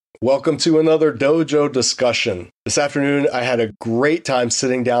Welcome to another Dojo Discussion. This afternoon, I had a great time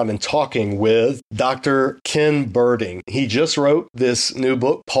sitting down and talking with Dr. Ken Berding. He just wrote this new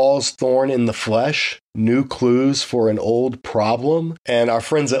book, Paul's Thorn in the Flesh, New Clues for an Old Problem. And our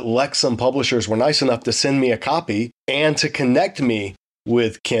friends at Lexham Publishers were nice enough to send me a copy and to connect me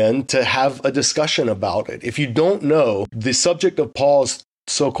with Ken to have a discussion about it. If you don't know, the subject of Paul's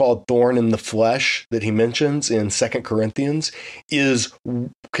so-called thorn in the flesh that he mentions in 2 Corinthians is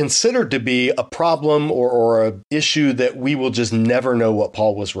considered to be a problem or an issue that we will just never know what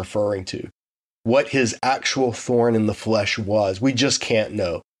Paul was referring to, what his actual thorn in the flesh was. We just can't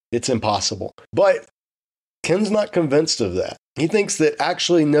know. It's impossible. But Ken's not convinced of that. He thinks that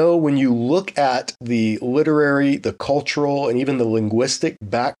actually, no, when you look at the literary, the cultural, and even the linguistic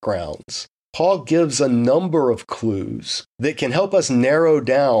backgrounds, Paul gives a number of clues that can help us narrow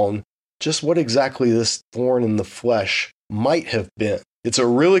down just what exactly this thorn in the flesh might have been. It's a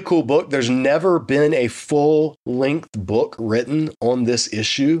really cool book. There's never been a full-length book written on this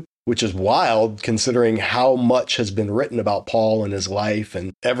issue, which is wild considering how much has been written about Paul and his life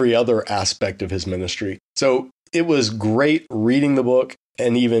and every other aspect of his ministry. So it was great reading the book,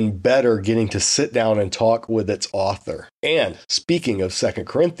 and even better getting to sit down and talk with its author. And speaking of 2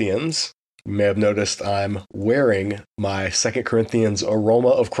 Corinthians, you may have noticed I'm wearing my 2 Corinthians Aroma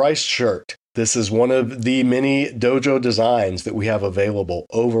of Christ shirt. This is one of the many dojo designs that we have available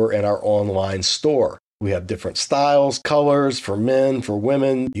over in our online store. We have different styles, colors for men, for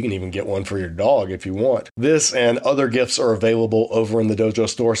women. You can even get one for your dog if you want. This and other gifts are available over in the dojo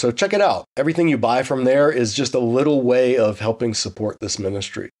store, so check it out. Everything you buy from there is just a little way of helping support this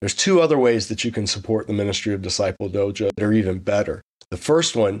ministry. There's two other ways that you can support the ministry of Disciple Dojo that are even better. The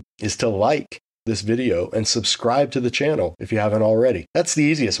first one is to like this video and subscribe to the channel if you haven't already. That's the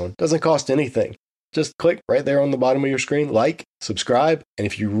easiest one. Doesn't cost anything. Just click right there on the bottom of your screen, like, subscribe. And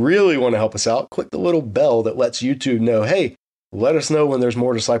if you really want to help us out, click the little bell that lets YouTube know, hey, let us know when there's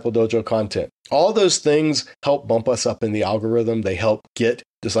more Disciple Dojo content. All those things help bump us up in the algorithm. They help get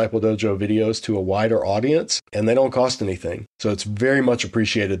Disciple Dojo videos to a wider audience, and they don't cost anything. So it's very much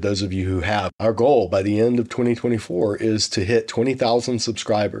appreciated, those of you who have. Our goal by the end of 2024 is to hit 20,000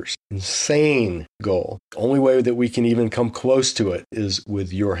 subscribers. Insane goal. The only way that we can even come close to it is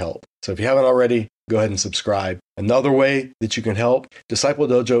with your help. So if you haven't already, go ahead and subscribe. Another way that you can help, Disciple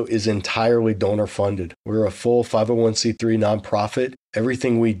Dojo is entirely donor funded. We're a full 501c3 nonprofit.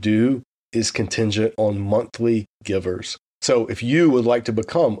 Everything we do is contingent on monthly givers. So if you would like to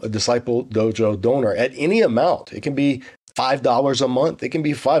become a Disciple Dojo donor at any amount, it can be $5 a month, it can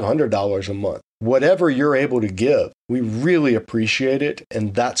be $500 a month, whatever you're able to give, we really appreciate it.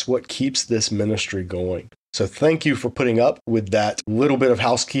 And that's what keeps this ministry going. So thank you for putting up with that little bit of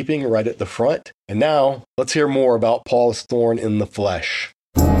housekeeping right at the front. And now let's hear more about Paul's thorn in the flesh.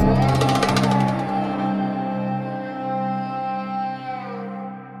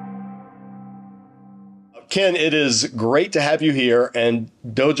 Ken, it is great to have you here. And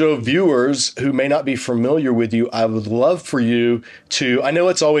Dojo viewers who may not be familiar with you, I would love for you to, I know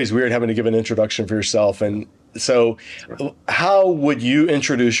it's always weird having to give an introduction for yourself. And so how would you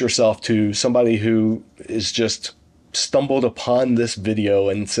introduce yourself to somebody who is just stumbled upon this video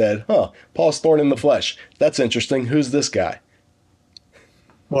and said, Paul's thorn in the flesh. That's interesting. Who's this guy?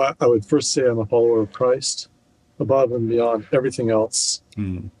 Well, I would first say I'm a follower of Christ above and beyond everything else.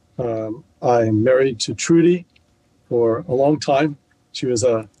 I'm married to Trudy for a long time. She was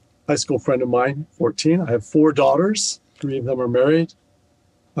a high school friend of mine, 14. I have 4 daughters. 3 of them are married,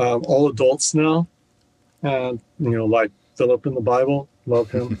 all adults now. And, like Philip in the Bible,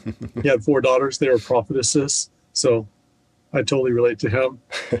 love him. He had 4 daughters. They were prophetesses. So I totally relate to him.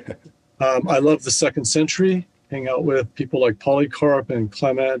 I love the 2nd century, hang out with people like Polycarp and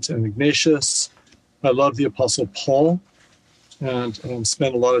Clement and Ignatius. I love the Apostle Paul and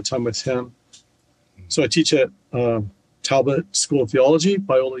spend a lot of time with him. So I teach at Talbot School of Theology,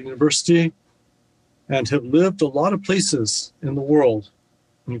 Biola University, and have lived a lot of places in the world,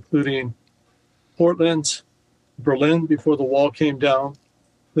 including Portland, Berlin before the wall came down,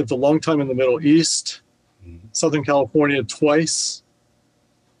 lived a long time in the Middle East, Southern California twice,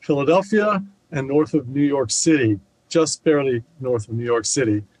 Philadelphia, and north of New York City, just barely north of New York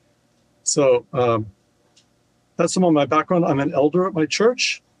City. So that's some of my background. I'm an elder at my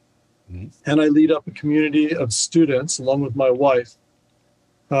church, and I lead up a community of students along with my wife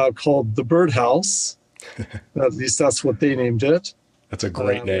called the Birdhouse. At least that's what they named it. That's a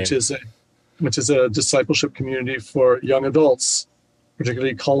great name. Which is a discipleship community for young adults,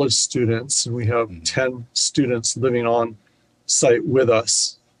 particularly college students. And we have 10 students living on site with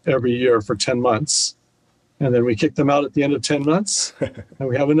us every year for 10 months. And then we kick them out at the end of 10 months. And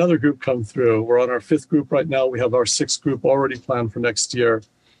we have another group come through. We're on our 5th group right now. We have our 6th group already planned for next year.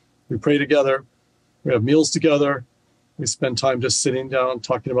 We pray together. We have meals together. We spend time just sitting down,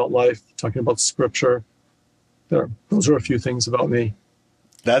 talking about life, talking about scripture. Those are a few things about me.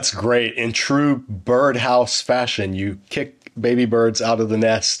 That's great. In true birdhouse fashion, you kick baby birds out of the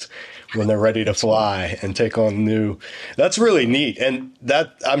nest when they're ready to fly and take on new. That's really neat. And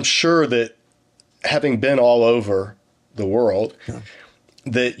that, I'm sure that having been all over the world,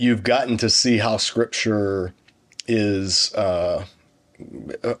 that you've gotten to see how scripture is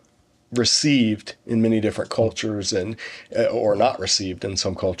received in many different cultures, and or not received in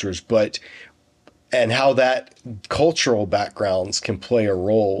some cultures, and how that cultural backgrounds can play a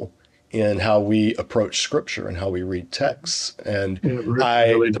role in how we approach scripture and how we read texts. And it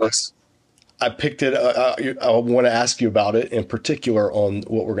really does. I picked it. I want to ask you about it in particular on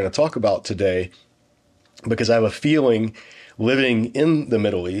what we're going to talk about today, because I have a feeling, living in the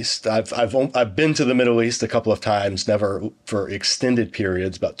Middle East, I've been to the Middle East a couple of times, never for extended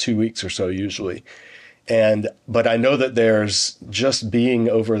periods, about 2 weeks or so usually. But I know that there's just being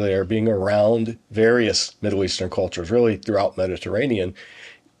over there, being around various Middle Eastern cultures, really throughout Mediterranean,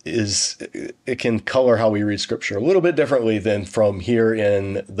 it can color how we read scripture a little bit differently than from here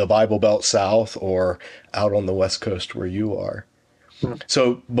in the Bible Belt South or out on the West Coast where you are.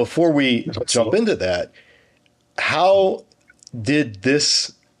 So before we jump into that, how did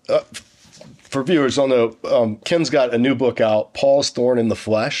this, for viewers don't know, Ken's got a new book out, Paul's Thorn in the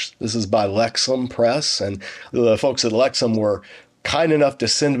Flesh. This is by Lexham Press, and the folks at Lexham were kind enough to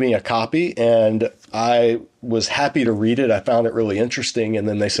send me a copy, and I was happy to read it. I found it really interesting, and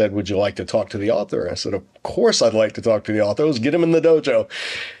then they said, would you like to talk to the author? I said, of course I'd like to talk to the author. Let's get him in the dojo.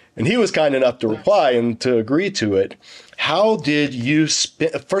 And he was kind enough to reply and to agree to it. How did you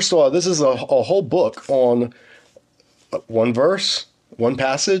first of all, this is a whole book on one verse, one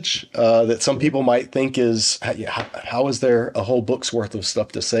passage that some people might think is, how is there a whole book's worth of stuff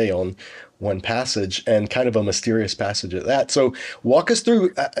to say on one passage, and kind of a mysterious passage at that. So walk us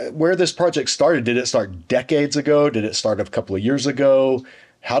through where this project started. Did it start decades ago? Did it start a couple of years ago?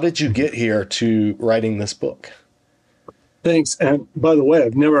 How did you get here to writing this book? Thanks. And by the way,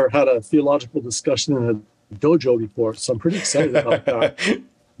 I've never had a theological discussion in a dojo before, so I'm pretty excited about that.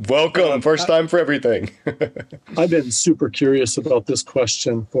 Welcome. First time for everything. I've been super curious about this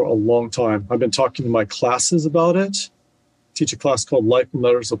question for a long time. I've been talking to my classes about it. I teach a class called Life and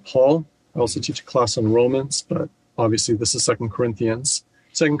Letters of Paul. I also teach a class on Romans, but obviously this is 2 Corinthians.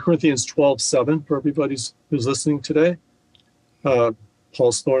 2 Corinthians 12:7 for everybody who's listening today.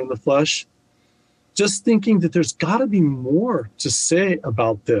 Paul's thorn in the flesh. Just thinking that there's got to be more to say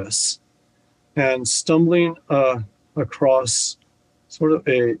about this, and stumbling across sort of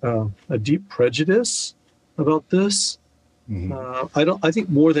a deep prejudice about this. Mm-hmm. I think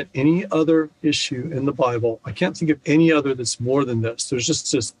more than any other issue in the Bible, I can't think of any other that's more than this. There's just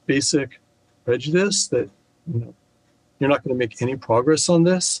this basic prejudice that you're not going to make any progress on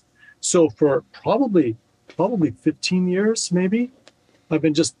this. So for probably 15 years, maybe, I've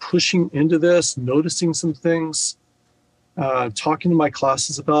been just pushing into this, noticing some things, talking to my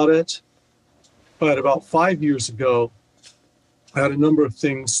classes about it. But about 5 years ago, I had a number of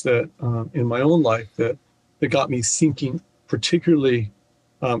things that in my own life that got me thinking particularly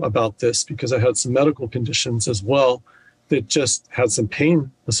about this, because I had some medical conditions as well that just had some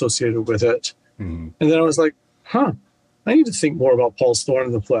pain associated with it. Mm-hmm. And then I was like, I need to think more about Paul's thorn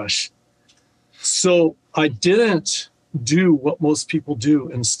in the flesh. So I didn't do what most people do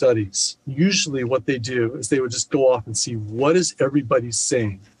in studies. Usually what they do is they would just go off and see, what is everybody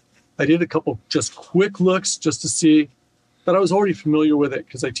saying? I did a couple just quick looks just to see, but I was already familiar with it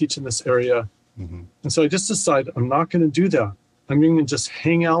because I teach in this area. Mm-hmm. And so I just decided I'm not going to do that. I'm going to just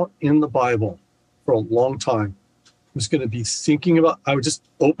hang out in the Bible for a long time. I'm just going to be thinking about, I would just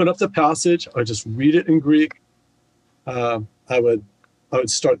open up the passage. I would just read it in Greek. I would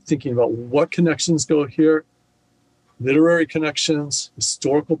start thinking about what connections go here, literary connections,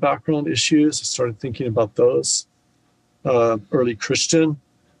 historical background issues. I started thinking about those, early Christian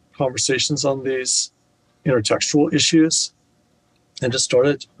conversations on these intertextual issues, and just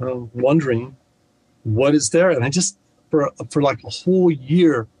started wondering what is there. And I just, for like a whole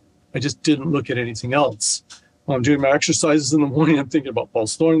year, I just didn't look at anything else. I'm doing my exercises in the morning. I'm thinking about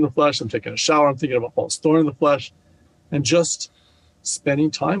Paul's thorn in the flesh. I'm taking a shower. I'm thinking about Paul's thorn in the flesh, and just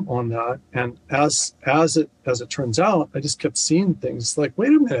spending time on that. And as it turns out, I just kept seeing things like, wait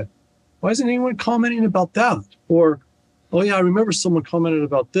a minute, why isn't anyone commenting about that? Or, oh yeah, I remember someone commented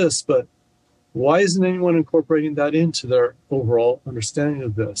about this, but why isn't anyone incorporating that into their overall understanding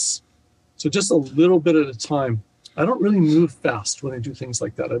of this? So just a little bit at a time. I don't really move fast when I do things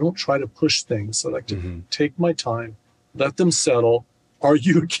like that. I don't try to push things. I like to take my time, let them settle,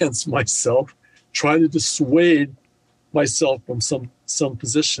 argue against myself, try to dissuade myself from some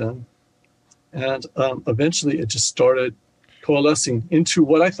position. And eventually it just started coalescing into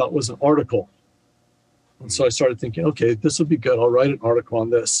what I thought was an article. And so I started thinking, okay, this would be good. I'll write an article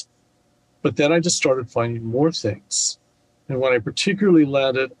on this. But then I just started finding more things. And when I particularly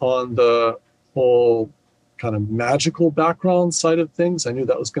landed on the whole kind of magical background side of things, I knew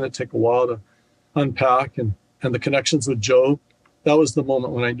that was going to take a while to unpack, and the connections with Job. That was the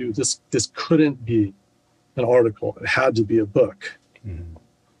moment when I knew this couldn't be an article. It had to be a book. Mm-hmm.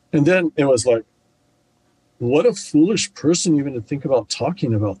 And then it was like, what a foolish person even to think about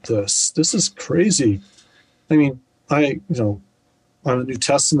talking about this. This is crazy. I mean, I'm a New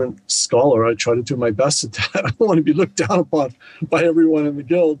Testament scholar. I try to do my best at that. I don't want to be looked down upon by everyone in the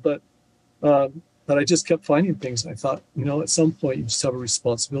guild, but I just kept finding things. I thought, at some point you just have a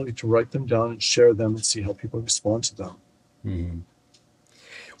responsibility to write them down and share them and see how people respond to them. Mm-hmm.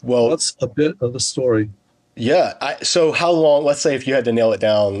 Well, that's a bit of the story. Yeah. So how long, let's say if you had to nail it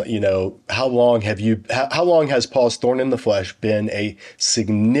down, how long has Paul's Thorn in the Flesh been a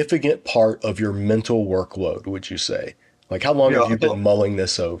significant part of your mental workload, would you say? Like how long have you been mulling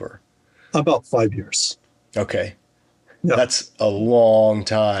this over? About 5 years. Okay. Yeah. That's a long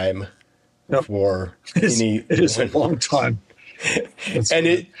time for any. It is a long time.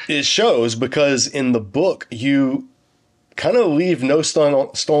 And it shows, because in the book, you kind of leave no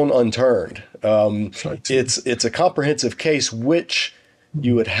stone unturned. It's a comprehensive case, which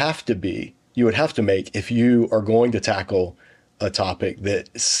you would have to make if you are going to tackle a topic that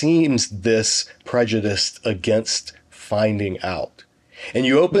seems this prejudiced against finding out. And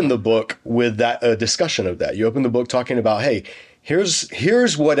you open the book with a discussion of that. You open the book talking about, hey,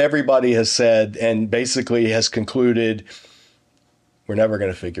 here's what everybody has said and basically has concluded we're never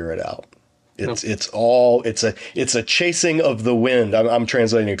going to figure it out. It's a chasing of the wind. I'm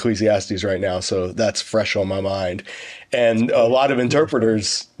translating Ecclesiastes right now, so that's fresh on my mind. And a lot of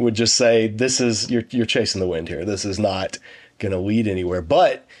interpreters would just say, you're chasing the wind here. This is not going to lead anywhere.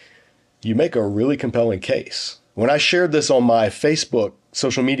 But you make a really compelling case. When I shared this on my Facebook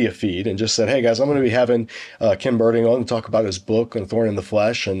social media feed and just said, hey guys, I'm going to be having Ken Berding on to talk about his book on Thorn in the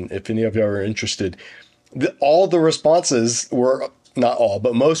Flesh, and if any of you are interested, all the responses were, not all,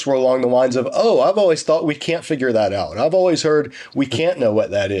 but most were along the lines of, oh, I've always thought we can't figure that out. I've always heard we can't know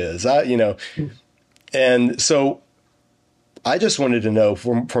what that is. And so I just wanted to know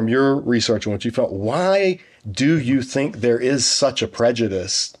from your research and what you found, why do you think there is such a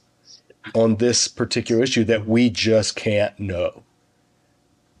prejudice on this particular issue that we just can't know?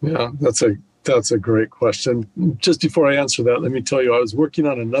 Yeah, that's a great question. Just before I answer that, let me tell you, I was working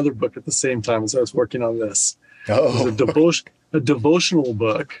on another book at the same time as I was working on this. Oh. It was a devotional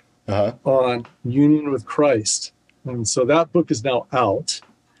book on union with Christ. And so that book is now out.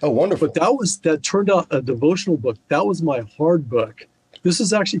 Oh, wonderful. But that turned out a devotional book. That was my hard book. This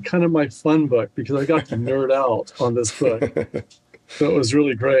is actually kind of my fun book because I got to nerd out on this book. So it was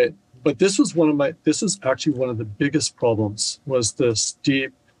really great. But this is actually one of the biggest problems, was this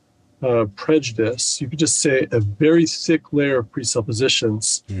deep prejudice. You could just say a very thick layer of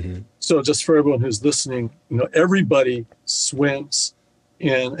presuppositions. Mm-hmm. So just for everyone who's listening, everybody swims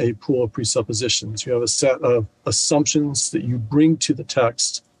in a pool of presuppositions. You have a set of assumptions that you bring to the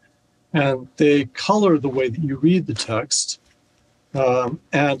text, and they color the way that you read the text.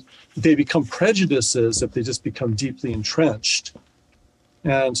 And they become prejudices if they just become deeply entrenched.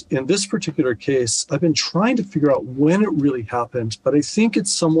 And in this particular case, I've been trying to figure out when it really happened, but I think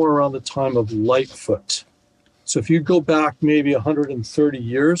it's somewhere around the time of Lightfoot. So if you go back maybe 130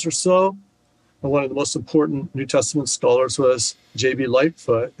 years or so, one of the most important New Testament scholars was J.B.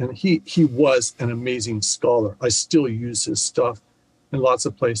 Lightfoot, and he was an amazing scholar. I still use his stuff in lots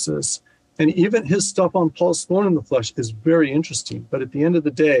of places. And even his stuff on Paul's Thorn in the Flesh is very interesting. But at the end of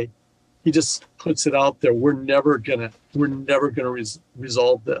the day, he just puts it out there. We're never gonna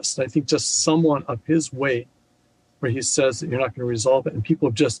resolve this. And I think just someone of his weight, where he says that you're not going to resolve it, and people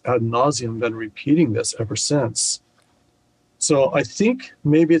have just ad nauseum been repeating this ever since. So I think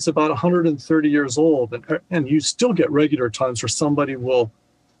maybe it's about 130 years old, and you still get regular times where somebody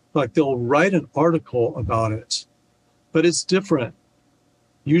they'll write an article about it, but it's different.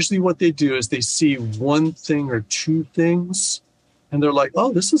 Usually what they do is they see one thing or two things, and they're like,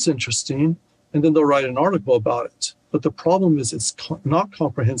 oh, this is interesting. And then they'll write an article about it. But the problem is it's not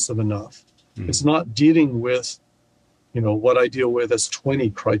comprehensive enough. Mm-hmm. It's not dealing with, what I deal with as 20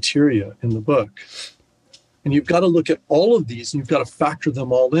 criteria in the book. And you've got to look at all of these, and you've got to factor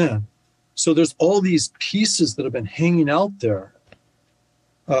them all in. So there's all these pieces that have been hanging out there.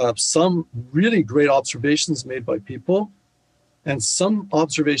 Some really great observations made by people, and some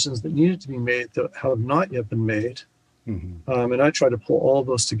observations that needed to be made that have not yet been made. And I try to pull all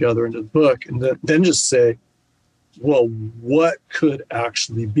those together into the book, and then just say, well, what could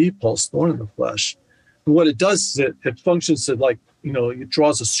actually be Paul's thorn in the flesh? And what it does is it functions to, like, it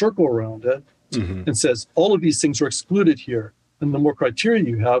draws a circle around it and says, all of these things are excluded here. And the more criteria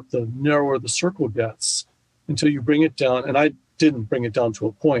you have, the narrower the circle gets until you bring it down. And I didn't bring it down to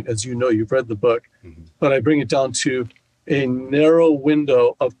a point, as you know, you've read the book, but I bring it down to a narrow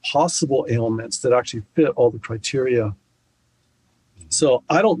window of possible ailments that actually fit all the criteria. So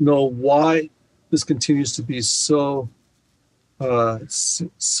I don't know why this continues to be so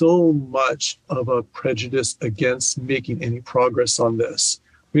much of a prejudice against making any progress on this.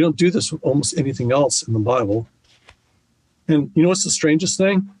 We don't do this with almost anything else in the Bible. And you know what's the strangest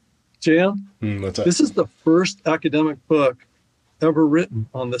thing, Jan? What's that? This is the first academic book ever written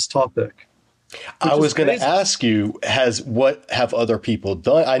on this topic. I was going to ask you, what have other people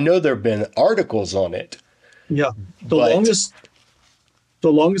done? I know there have been articles on it. Yeah. The longest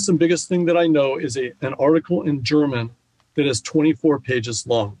and biggest thing that I know is an article in German that is 24 pages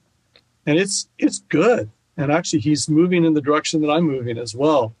long. And it's good. And actually, he's moving in the direction that I'm moving as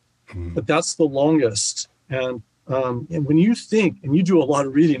well. But that's the longest. And when you think, and you do a lot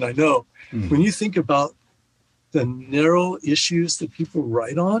of reading, I know, when you think about the narrow issues that people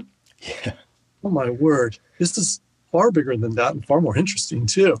write on, oh my word, this is far bigger than that and far more interesting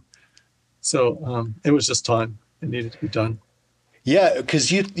too. So it was just time. It needed to be done. Yeah,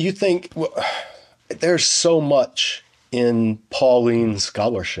 because you think, well, there's so much in Pauline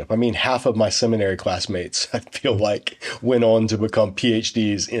scholarship. I mean, half of my seminary classmates, I feel like, went on to become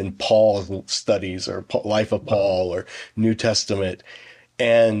PhDs in Paul studies or Life of Paul or New Testament.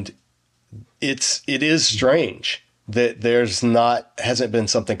 And it is strange that hasn't been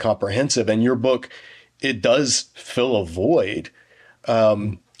something comprehensive. And your book, it does fill a void.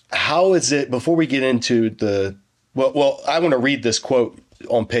 How is it, before we get into well, I want to read this quote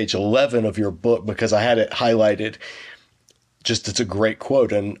on page 11 of your book because I had it highlighted. It's a great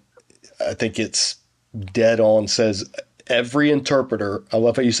quote. And I think it's dead on. Says, every interpreter, I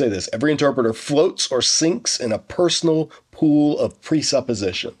love how you say this, every interpreter floats or sinks in a personal pool of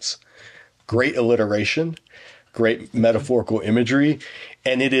presuppositions. Great alliteration, great metaphorical imagery.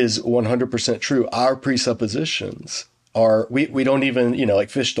 And it is 100% true. Our presuppositions are, we don't even, like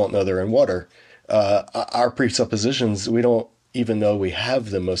fish don't know they're in water. Our presuppositions, we don't even know we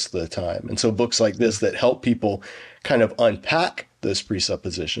have them most of the time. And so books like this that help people kind of unpack those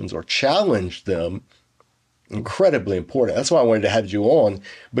presuppositions or challenge them, incredibly important. That's why I wanted to have you on,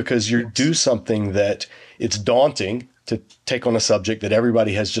 because you do something that it's daunting to take on a subject that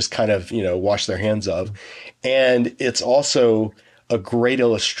everybody has just kind of, washed their hands of. And it's also a great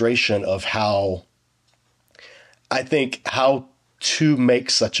illustration of how to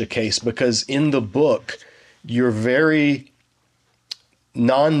make such a case, because in the book, you're very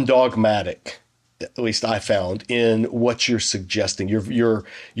non-dogmatic, at least I found, in what you're suggesting. You're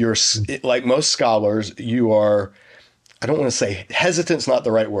like most scholars, you are, I don't want to say hesitant's not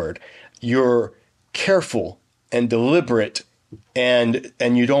the right word. You're careful and deliberate, and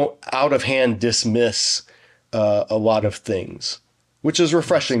you don't out of hand dismiss a lot of things, which is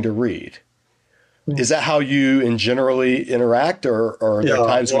refreshing to read. Is that how you generally interact, or are there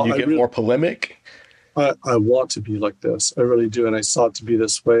times when you get more polemic? I want to be like this. I really do. And I sought to be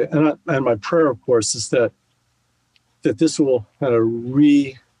this way. And my prayer, of course, is that this will kind of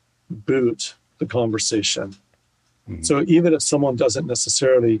reboot the conversation. So even if someone doesn't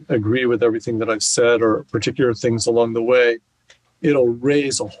necessarily agree with everything that I've said or particular things along the way, it'll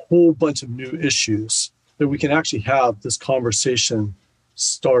raise a whole bunch of new issues that we can actually have this conversation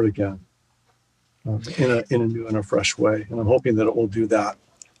start again in a new and a fresh way. And I'm hoping that it will do that.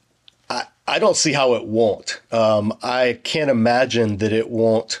 I don't see how it won't. I can't imagine that it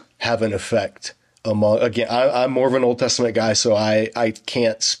won't have an effect again, I'm more of an Old Testament guy, so I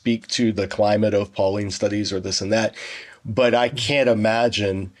can't speak to the climate of Pauline studies or this and that, but I can't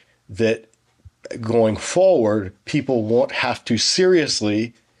imagine that going forward, people won't have to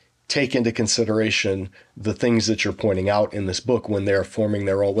seriously take into consideration the things that you're pointing out in this book when they're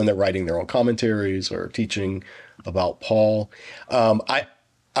when they're writing their own commentaries or teaching about Paul.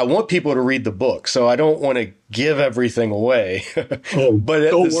 I want people to read the book, so I don't want to give everything away. But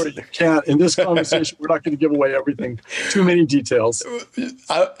don't worry, you can't. In this conversation, we're not going to give away everything. Too many details.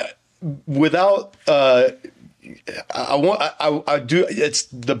 Without I do. It's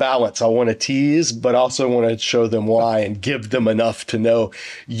the balance. I want to tease, but also want to show them why and give them enough to know.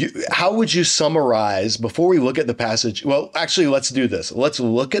 How would you summarize before we look at the passage? Well, actually, let's do this. Let's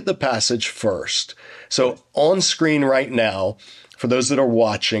look at the passage first. So on screen right now, for those that are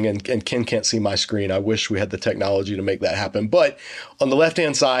watching, and Ken can't see my screen, I wish we had the technology to make that happen. But on the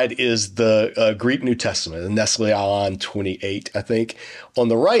left-hand side is the Greek New Testament, the Nestle-Aland 28, I think. On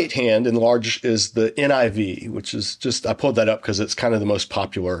the right hand, in large, is the NIV, which is just, I pulled that up because it's kind of the most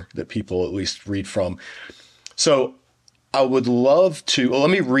popular that people at least read from. So I would love to, well,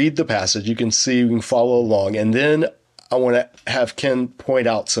 let me read the passage. You can see, you can follow along. And then I want to have Ken point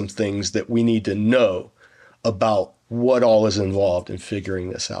out some things that we need to know about what all is involved in figuring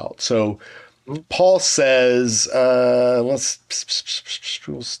this out. So Paul says, we'll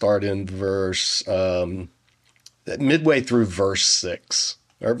start in verse, midway through verse 6.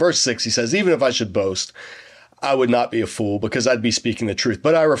 Or verse 6, he says, even if I should boast, I would not be a fool because I'd be speaking the truth,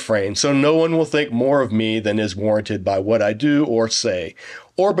 but I refrain. So no one will think more of me than is warranted by what I do or say,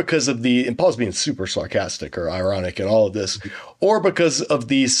 or because of and Paul's being super sarcastic or ironic in all of this, or because of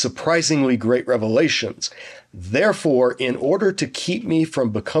these surprisingly great revelations. Therefore, in order to keep me from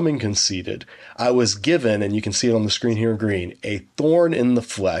becoming conceited, I was given, and you can see it on the screen here in green, a thorn in the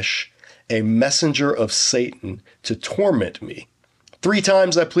flesh, a messenger of Satan to torment me. 3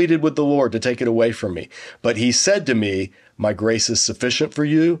 times I pleaded with the Lord to take it away from me. But he said to me, my grace is sufficient for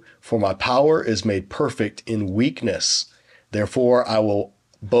you, for my power is made perfect in weakness. Therefore, I will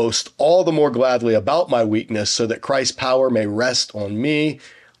boast all the more gladly about my weakness, so that Christ's power may rest on me.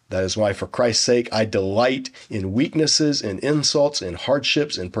 That is why, for Christ's sake, I delight in weaknesses, in insults, in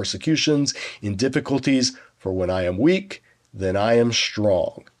hardships, in persecutions, in difficulties. For when I am weak, then I am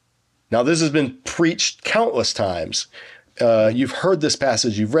strong. Now, this has been preached countless times. You've heard this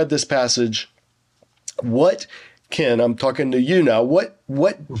passage. You've read this passage. What, Ken, I'm talking to you now. What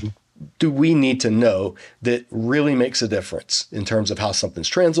do we need to know that really makes a difference in terms of how something's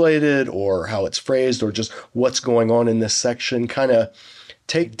translated or how it's phrased or just what's going on in this section? Kind of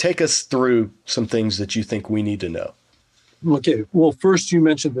take us through some things that you think we need to know. Okay. Well, first you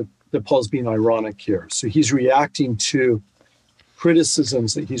mentioned that Paul's being ironic here. So he's reacting to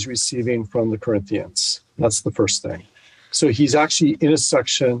criticisms that he's receiving from the Corinthians. That's the first thing. So he's actually in a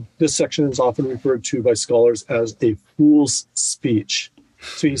section. This section is often referred to by scholars as a fool's speech.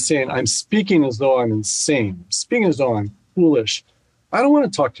 So he's saying, I'm speaking as though I'm insane, speaking as though I'm foolish. I don't want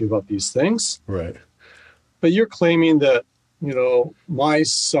to talk to you about these things. Right. But you're claiming that, my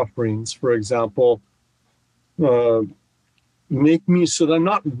sufferings, for example, make me so that I'm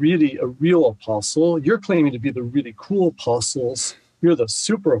not really a real apostle. You're claiming to be the really cool apostles. You're the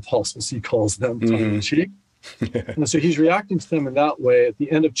super apostles, he calls them, tongue in cheek. And so he's reacting to them in that way. At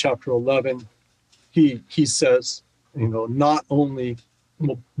the end of chapter 11, he says, not only,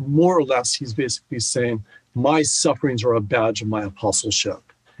 more or less, he's basically saying, my sufferings are a badge of my apostleship.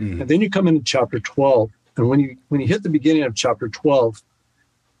 And then you come into chapter 12, and when you hit the beginning of chapter 12,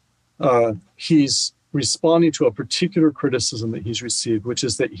 he's responding to a particular criticism that he's received, which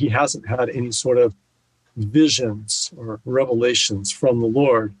is that he hasn't had any sort of visions or revelations from the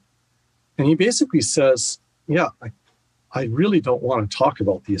Lord. And he basically says, yeah, I really don't want to talk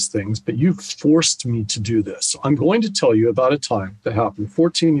about these things, but you've forced me to do this. So I'm going to tell you about a time that happened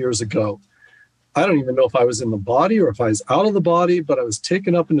 14 years ago. I don't even know if I was in the body or if I was out of the body, but I was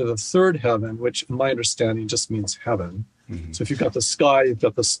taken up into the third heaven, which in my understanding just means heaven. So if you've got the sky, you've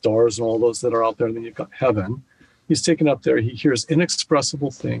got the stars and all those that are out there, and then you've got heaven. He's taken up there. He hears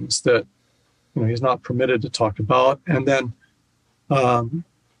inexpressible things that, he's not permitted to talk about. And then,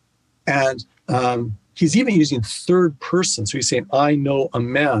 he's even using third person. So he's saying, I know a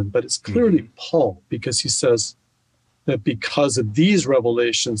man, but it's clearly Paul, because he says that because of these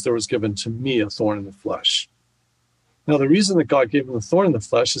revelations, there was given to me a thorn in the flesh. Now, the reason that God gave him the thorn in the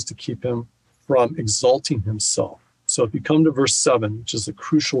flesh is to keep him from exalting himself. So if you come to verse 7, which is the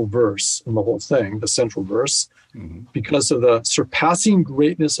crucial verse in the whole thing, the central verse, because of the surpassing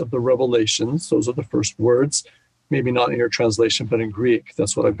greatness of the revelations, those are the first words, maybe not in your translation, but in Greek.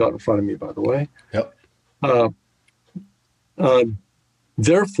 That's what I've got in front of me, by the way. Yep.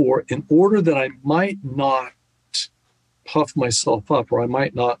 Therefore, in order that I might not puff myself up, or I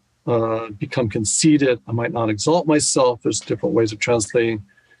might not become conceited, I might not exalt myself, there's different ways of translating,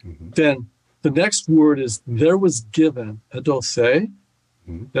 then the next word is, there was given, edothe.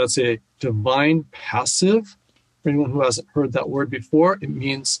 That's a divine passive. For anyone who hasn't heard that word before, it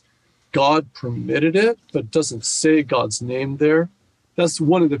means God permitted it, but it doesn't say God's name there. That's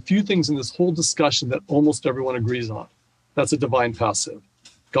one of the few things in this whole discussion that almost everyone agrees on. That's a divine passive.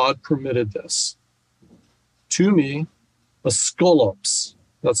 God permitted this. to me, a skolops.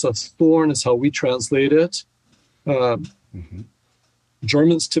 That's a thorn is how we translate it.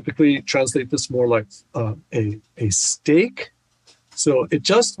 Germans typically translate this more like a stake. So it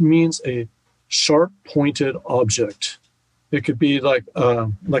just means a sharp-pointed object. It could be like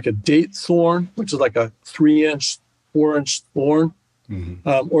a date thorn, which is like a 3-inch, 4-inch thorn,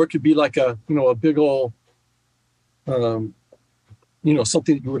 or it could be like a big old, something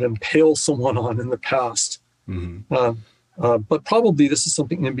that you would impale someone on in the past. But probably this is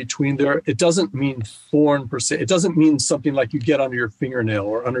something in between there. It doesn't mean thorn per se. It doesn't mean something like you get under your fingernail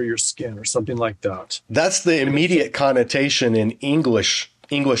or under your skin or something like that. That's the immediate connotation in English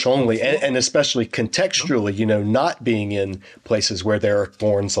only, and especially contextually, not being in places where there are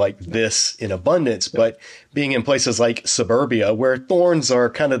thorns like this in abundance, but being in places like suburbia where thorns are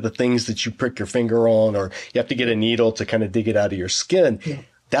kind of the things that you prick your finger on, or you have to get a needle to kind of dig it out of your skin. Yeah.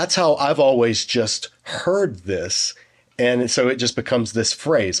 That's how I've always just heard this. And so it just becomes this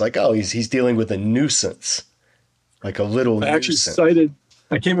phrase like, oh, he's dealing with a nuisance, like a little nuisance.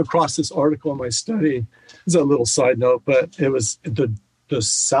 I came across this article in my study. It's a little side note, but it was the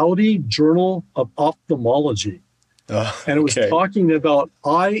Saudi Journal of Ophthalmology. And it was talking about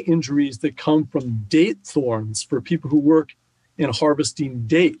eye injuries that come from date thorns for people who work in harvesting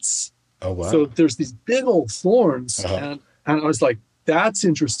dates. Oh, wow. So there's these big old thorns. And I was like, that's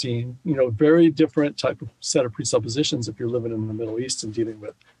interesting. Very different type of set of presuppositions if you're living in the Middle East and dealing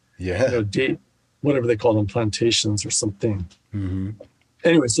with, date, whatever they call them, plantations or something.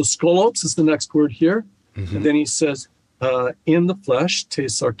 Anyway, so skolops is the next word here. And then he says, in the flesh, te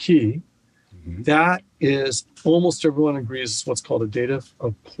sarki. That is, almost everyone agrees, is what's called a dative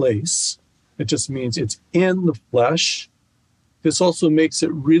of place. It just means it's in the flesh. This also makes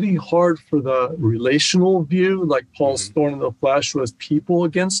it really hard for the relational view, like Paul's thorn in the flesh was people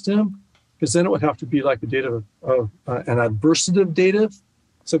against him, because then it would have to be like a dative of an adversative dative,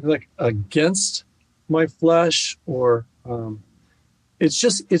 something like against my flesh, or it's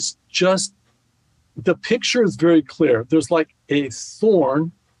just the picture is very clear. There's like a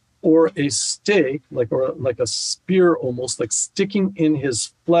thorn or a stake, like a spear almost, like sticking in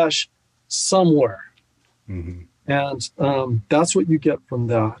his flesh somewhere. And that's what you get from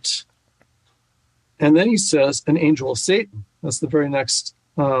that. And then he says, an angel of Satan. That's the very next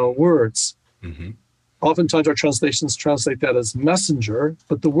words. Oftentimes our translations translate that as messenger,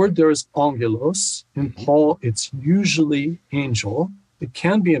 but the word there is angelos. In Paul, it's usually angel. It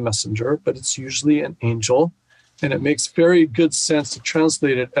can be a messenger, but it's usually an angel. And it makes very good sense to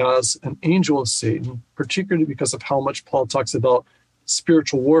translate it as an angel of Satan, particularly because of how much Paul talks about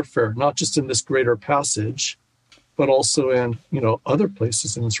spiritual warfare, not just in this greater passage, but also in, other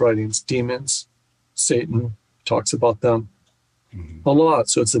places in his writings. Demons, Satan, talks about them a lot.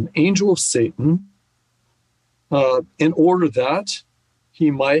 So it's an angel of Satan, in order that he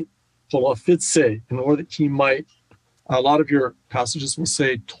might, in order that he might, a lot of your passages will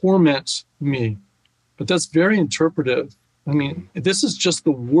say, torment me. But that's very interpretive. I mean, this is just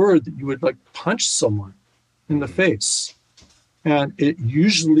the word that you would like punch someone in the face. And it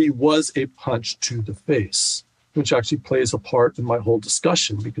usually was a punch to the face, which actually plays a part in my whole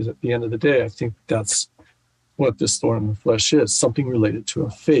discussion, because at the end of the day, I think that's what this thorn in the flesh is, something related to a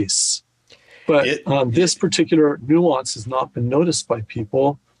face. But this particular nuance has not been noticed by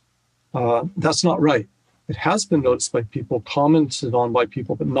people. That's not right. It has been noticed by people, commented on by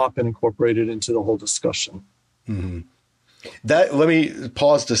people, but not been incorporated into the whole discussion. Let me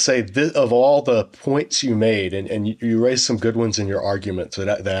pause to say, of all the points you made, and you raised some good ones in your argument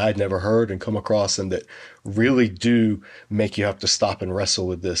that I'd never heard and come across, and that really do make you have to stop and wrestle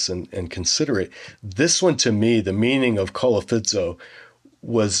with this and consider it. This one, to me, the meaning of kolofizo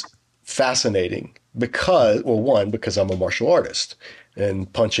was fascinating because I'm a martial artist,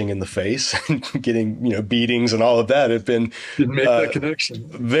 and punching in the face and getting, beatings and all of that have been didn't make that connection.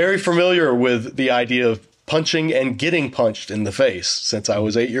 Very familiar with the idea of punching and getting punched in the face since I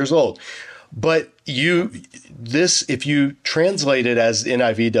was 8 years old. But if you translate it as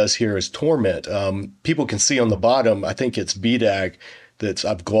NIV does here as torment, people can see on the bottom, I think it's bedag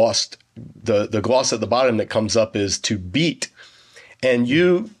I've glossed, the gloss at the bottom that comes up is to beat. And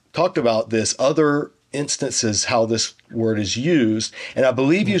you talked about this other instances, how this word is used. And I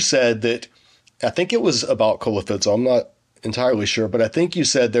believe you said that, I think it was about kolofizo, I'm not entirely sure, but I think you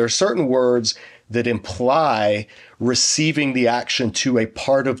said there are certain words that imply receiving the action to a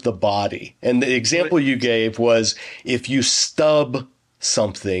part of the body. And the example you gave was, if you stub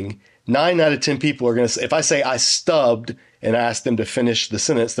something, 9 out of 10 people are going to say, if I say I stubbed and I ask them to finish the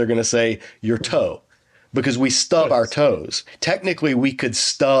sentence, they're going to say your toe, because we stub our toes. Technically, we could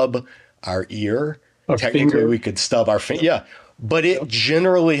stub our ear technically finger. we could stub our finger. Yeah. But it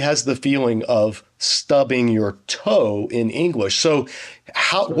generally has the feeling of stubbing your toe in English. So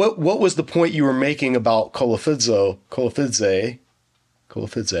what was the point you were making about kolophizo?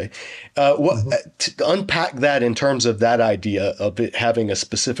 To unpack that in terms of that idea of it having a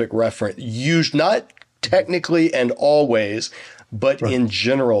specific referent, used not technically and always, but in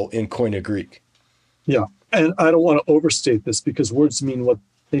general in Koine Greek. Yeah. And I don't want to overstate this because words mean what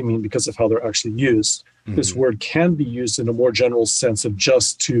they mean because of how they're actually used. Mm-hmm. This word can be used in a more general sense of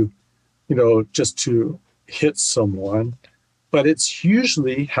just to hit someone, but it's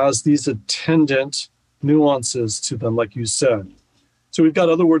usually has these attendant nuances to them, like you said. So we've got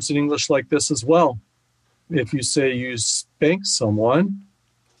other words in English like this as well. If you say you spank someone,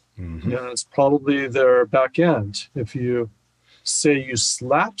 it's probably their back end. If you say you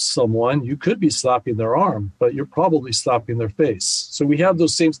slap someone, you could be slapping their arm, but you're probably slapping their face. So we have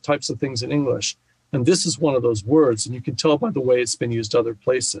those same types of things in English. And this is one of those words, and you can tell by the way it's been used other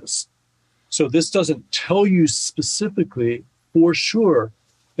places. So this doesn't tell you specifically for sure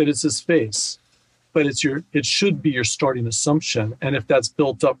that it's his face, but it should be your starting assumption. And if that's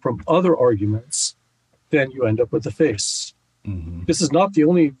built up from other arguments, then you end up with the face. Mm-hmm. This is not the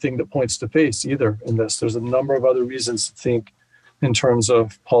only thing that points to face either in this. There's a number of other reasons to think in terms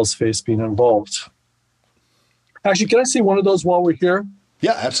of Paul's face being involved. Actually, can I say one of those while we're here?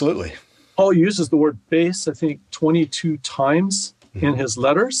 Yeah, absolutely. Paul uses the word face, I think, 22 times in his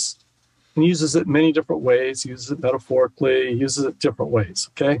letters. And he uses it many different ways. He uses it metaphorically. He uses it different ways,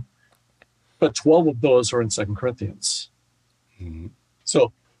 okay? But 12 of those are in 2 Corinthians. Mm-hmm.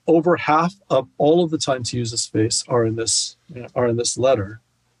 So over half of all of the times he uses face are in this letter.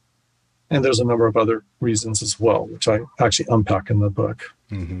 And there's a number of other reasons as well, which I actually unpack in the book.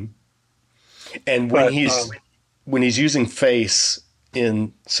 Mm-hmm. And when he's using face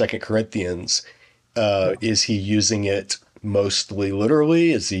in 2 Corinthians, is he using it mostly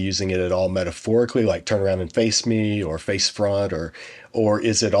literally? Is he using it at all metaphorically, like turn around and face me or face front, or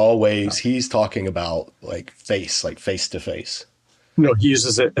is it always he's talking about like face to face? No, he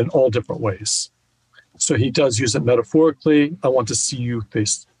uses it in all different ways. So he does use it metaphorically. I want to see you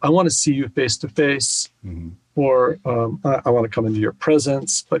face to face, or I want to come into your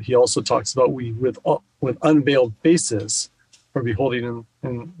presence. But he also talks about we with unveiled faces are beholding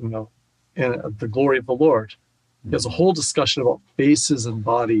in the glory of the Lord. He has a whole discussion about faces and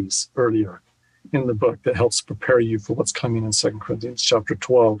bodies earlier in the book that helps prepare you for what's coming in 2 Corinthians chapter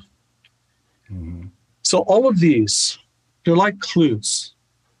 12. Mm-hmm. So all of these, they're like clues.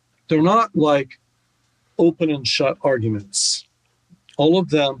 They're not like open and shut arguments. All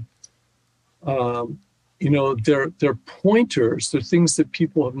of them, they're pointers. They're things that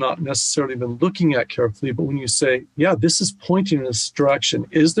people have not necessarily been looking at carefully. But when you say, yeah, this is pointing in this direction,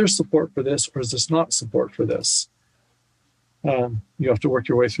 is there support for this or is this not support for this? You have to work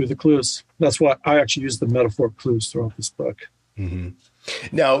your way through the clues. That's why I actually use the metaphor clues throughout this book. Mm-hmm.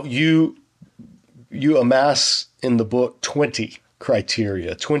 Now, you amass in the book 20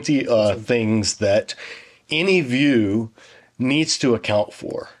 criteria, 20 things that any view needs to account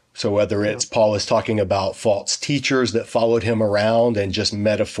for. So whether it's Paul is talking about false teachers that followed him around and just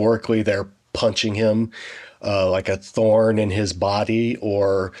metaphorically they're punching him like a thorn in his body,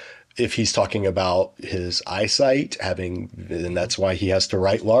 or if he's talking about his eyesight and that's why he has to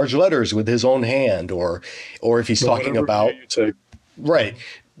write large letters with his own hand, or if he's talking about, right,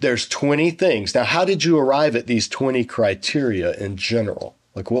 there's 20 things. Now, how did you arrive at these 20 criteria in general?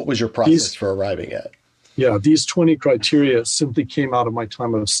 Like, what was your process for arriving at? Yeah, these 20 criteria simply came out of my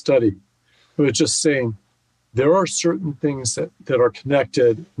time of study. It was just saying there are certain things that are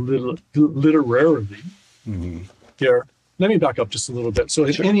connected literarily here. Let me back up just a little bit. So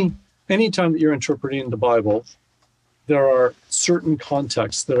any time that you're interpreting the Bible, there are certain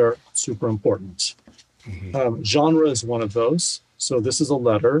contexts that are super important. Mm-hmm. Genre is one of those. So this is a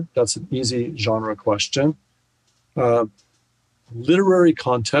letter. That's an easy genre question. Literary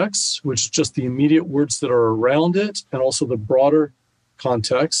context, which is just the immediate words that are around it, and also the broader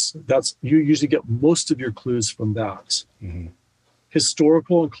context. That's you usually get most of your clues from that. Mm-hmm.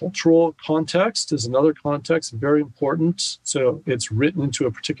 Historical and cultural context is another context, very important. So it's written into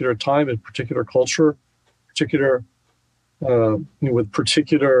a particular time, a particular culture, with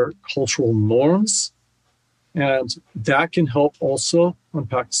particular cultural norms. And that can help also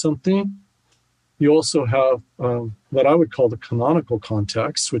unpack something. You also have what I would call the canonical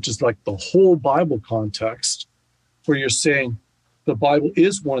context, which is like the whole Bible context, where you're saying the Bible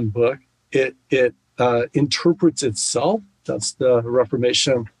is one book. It interprets itself. That's the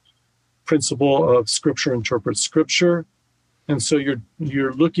Reformation principle of Scripture interprets Scripture. And so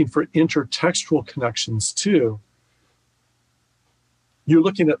you're looking for intertextual connections too. You're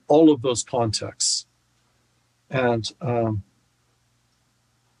looking at all of those contexts. And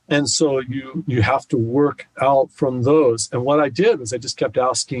so you have to work out from those. And what I did was I just kept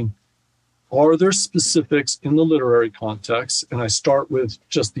asking, are there specifics in the literary context? And I start with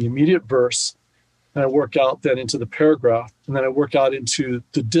just the immediate verse, and I work out then into the paragraph, and then I work out into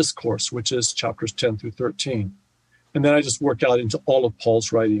the discourse, which is chapters 10 through 13. And then I just work out into all of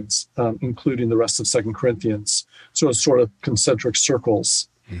Paul's writings, including the rest of 2 Corinthians, so sort of concentric circles.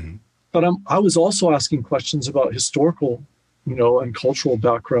 Mm-hmm. But I was also asking questions about historical, and cultural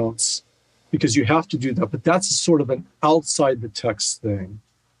backgrounds, because you have to do that. But that's sort of an outside the text thing,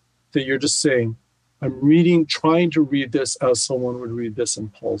 that you're just saying, I'm trying to read this as someone would read this in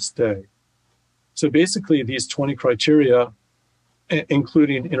Paul's day. So basically, these 20 criteria,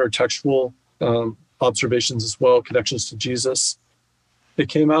 including intertextual observations as well, connections to Jesus, they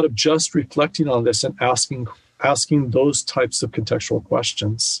came out of just reflecting on this and asking those types of contextual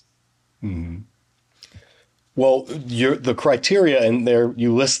questions. Mm-hmm. Well, the criteria in there,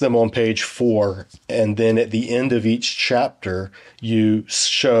 you list them on page 4, and then at the end of each chapter, you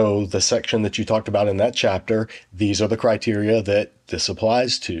show the section that you talked about in that chapter. These are the criteria that this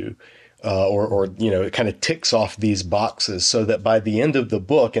applies to. It kind of ticks off these boxes so that by the end of the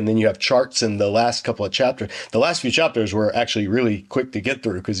book, and then you have charts in the last couple of chapters. The last few chapters were actually really quick to get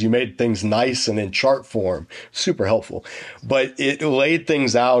through because you made things nice and in chart form, super helpful. But it laid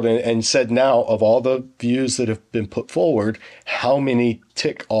things out and said, now of all the views that have been put forward, how many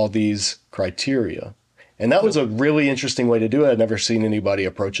tick all these criteria? And that was a really interesting way to do it. I'd never seen anybody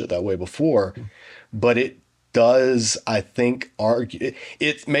approach it that way before, but it does, I think, argue,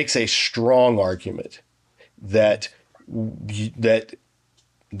 it makes a strong argument that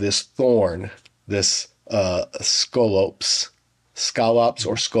this thorn, this skolops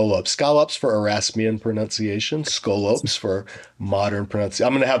for Erasmian pronunciation, skolops for modern pronunciation.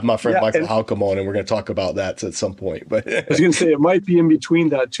 I'm going to have my friend Michael Howe come on, and we're going to talk about that at some point. But I was going to say, it might be in between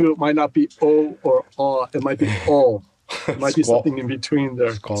that too. It might not be O or A. It might be O. It might be something in between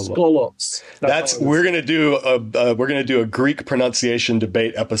there. Skolops. We're gonna do a Greek pronunciation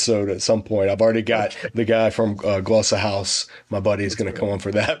debate episode at some point. I've already got the guy from Glossa House, my buddy, is going to come on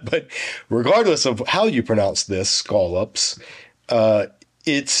for that. But regardless of how you pronounce this, skolops,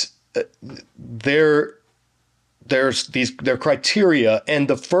 there's criteria, and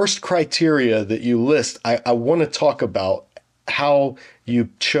the first criteria that you list, I want to talk about how you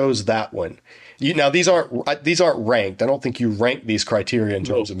chose that one. Now, these aren't ranked. I don't think you rank these criteria in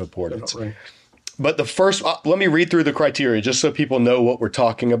terms of importance. But the first, let me read through the criteria just so people know what we're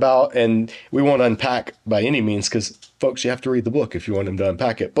talking about. And we won't unpack by any means because, folks, you have to read the book if you want them to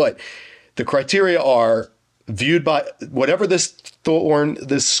unpack it. But the criteria are viewed by whatever this thorn,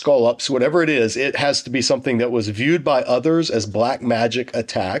 this skolops, whatever it is, it has to be something that was viewed by others as black magic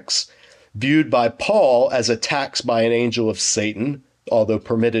attacks, viewed by Paul as attacks by an angel of Satan, although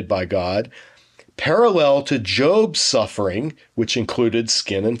permitted by God, parallel to Job's suffering, which included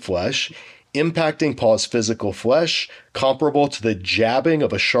skin and flesh, impacting Paul's physical flesh, comparable to the jabbing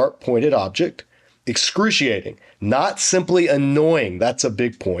of a sharp-pointed object, excruciating, not simply annoying, that's a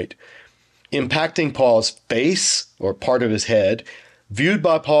big point, impacting Paul's face or part of his head, viewed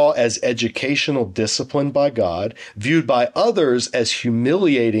by Paul as educational discipline by God, viewed by others as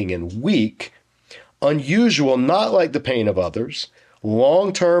humiliating and weak, unusual, not like the pain of others,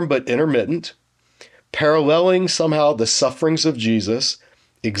 long-term but intermittent, paralleling somehow the sufferings of Jesus,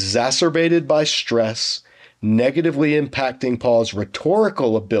 exacerbated by stress, negatively impacting Paul's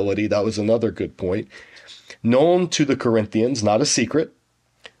rhetorical ability, that was another good point, known to the Corinthians, not a secret,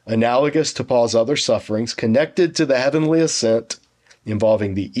 analogous to Paul's other sufferings, connected to the heavenly ascent,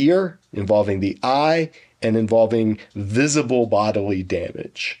 involving the ear, involving the eye, and involving visible bodily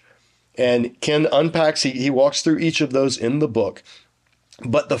damage. And Ken unpacks, he walks through each of those in the book.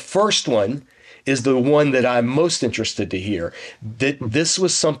 But the first one is the one that I'm most interested to hear, that this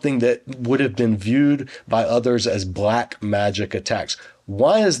was something that would have been viewed by others as black magic attacks.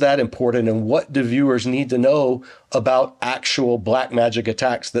 Why is that important, and what do viewers need to know about actual black magic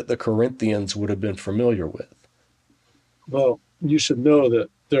attacks that the Corinthians would have been familiar with? Well, you should know that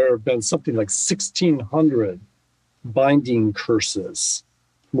there have been something like 1,600 binding curses,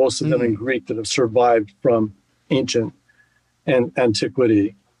 most of them in Greek, that have survived from ancient and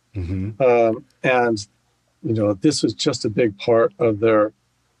antiquity. Mm-hmm. And this was just a big part of their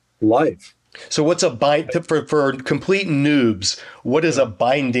life. So what's for complete noobs, what is a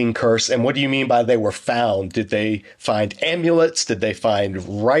binding curse, and what do you mean by they were found? Did they find amulets? Did they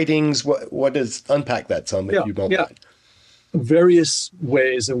find writings? What is, unpack that some if you don't mind. various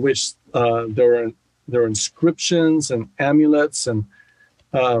ways in which there are inscriptions and amulets and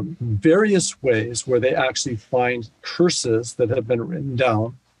various ways where they actually find curses that have been written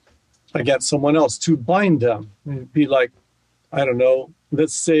down against someone else to bind them. It'd be like, I don't know,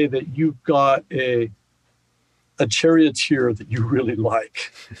 let's say that you've got a charioteer that you really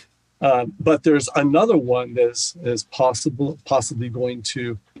like, but there's another one that is possibly going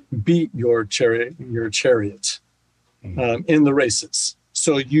to beat your chariot in the races.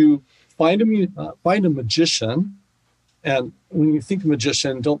 So you find a magician, and when you think of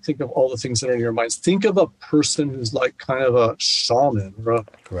magician, don't think of all the things that are in your minds. Think of a person who's like kind of a shaman or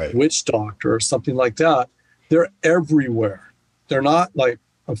a witch doctor or something like that. They're everywhere. They're not like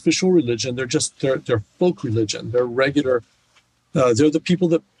official religion. They're folk religion. They're regular. They're the people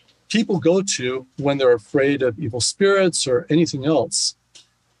that people go to when they're afraid of evil spirits or anything else.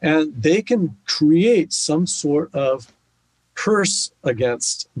 And they can create some sort of curse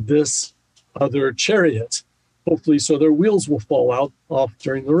against this other chariot, hopefully so their wheels will fall off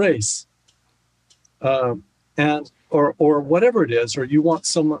during the race. Or whatever it is, or you want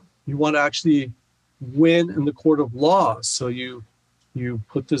to actually win in the court of law. So you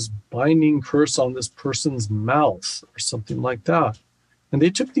put this binding curse on this person's mouth or something like that. And they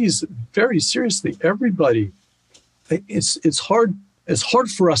took these very seriously. Everybody, it's hard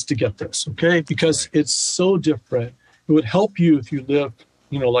for us to get this, okay? Because it's so different. It would help you if you lived,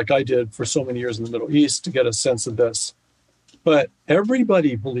 like I did for so many years in the Middle East, to get a sense of this. But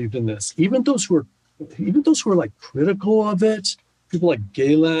everybody believed in this, even those who were like critical of it. People like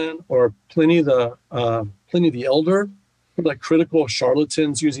Galen or Pliny the Elder, were like critical of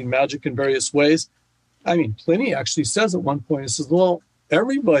charlatans using magic in various ways. I mean, Pliny actually says at one point, he says, well,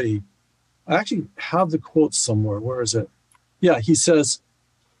 everybody, I actually have the quote somewhere. Where is it? Yeah, he says,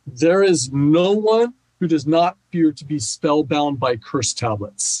 there is no one who does not fear to be spellbound by curse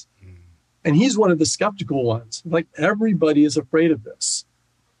tablets. And he's one of the skeptical ones. Like, everybody is afraid of this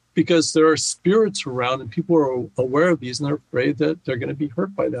because there are spirits around and people are aware of these and they're afraid that they're going to be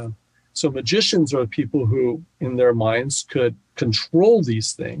hurt by them. So magicians are the people who, in their minds, could control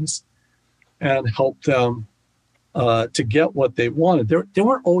these things and help them to get what they wanted. They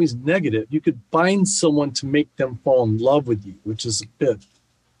weren't always negative. You could bind someone to make them fall in love with you, which is a bit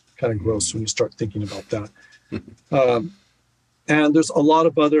kind of gross when you start thinking about that. And there's a lot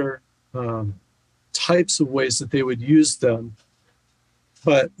of other types of ways that they would use them.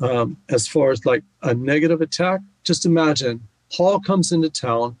 But as far as like a negative attack, just imagine Paul comes into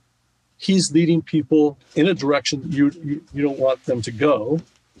town. He's leading people in a direction that you don't want them to go,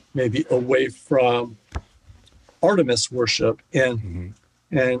 maybe away from Artemis worship in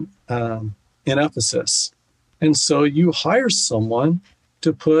Ephesus. And so you hire someone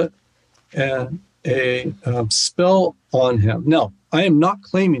to put a spell on him. Now, I am not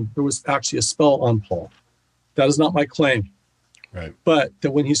claiming there was actually a spell on Paul. That is not my claim. Right. But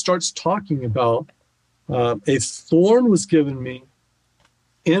that when he starts talking about a thorn was given me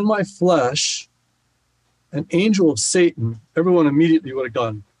in my flesh, an angel of Satan, everyone immediately would have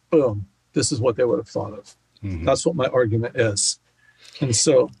gone, boom, this is what they would have thought of. Mm-hmm. That's what my argument is. And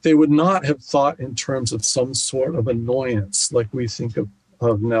so they would not have thought in terms of some sort of annoyance like we think of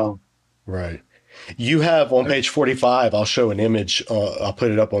now. Right. You have on page 45, I'll show an image, I'll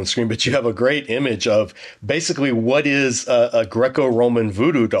put it up on the screen, but you have a great image of basically what is a Greco-Roman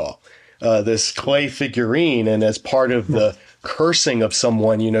voodoo doll, this clay figurine. And as part of the cursing of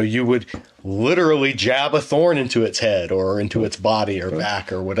someone, you would literally jab a thorn into its head or into its body or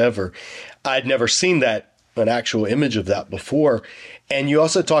back or whatever. I'd never seen an actual image of that before. And you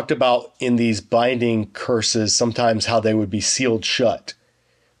also talked about in these binding curses, sometimes how they would be sealed shut.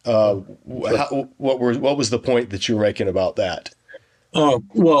 What was the point that you were making about that?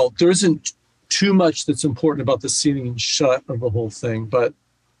 Well, there isn't too much that's important about the sealing and shut of the whole thing, but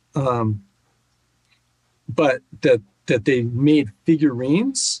that they made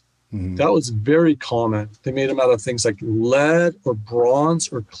figurines, that was very common. They made them out of things like lead or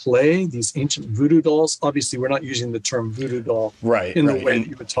bronze or clay, these ancient voodoo dolls. Obviously, we're not using the term voodoo doll in the way that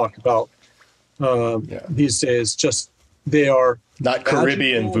you would talk about these days. Just they are not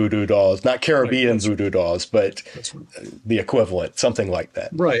Caribbean voodoo dolls, not Caribbean voodoo dolls, but the equivalent, something like that.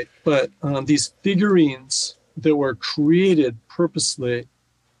 Right. But these figurines that were created purposely,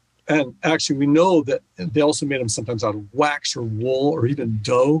 and actually we know that they also made them sometimes out of wax or wool or even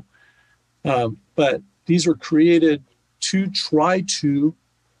dough. But these were created to try to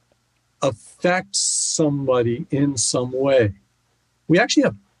affect somebody in some way. We actually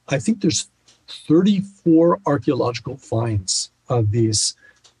have, I think there's 34 archaeological finds of these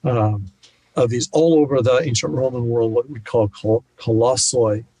of these all over the ancient Roman world, what we call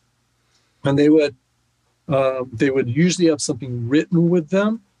colossoi, and they would usually have something written with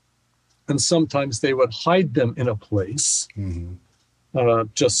them, and sometimes they would hide them in a place,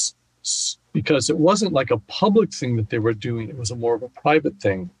 just because it wasn't like a public thing that they were doing. It was more of a private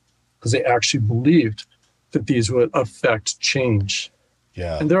thing, because they actually believed that these would affect change.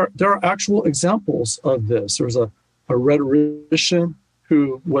 Yeah. And there are actual examples of this. There was a rhetorician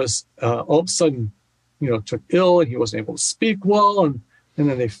who was all of a sudden, took ill, and he wasn't able to speak well. And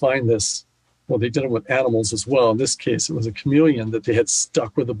then they find this, well, they did it with animals as well. In this case, it was a chameleon that they had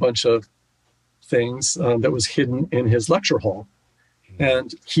stuck with a bunch of things that was hidden in his lecture hall.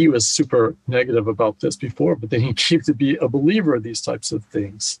 And he was super negative about this before, but then he came to be a believer of these types of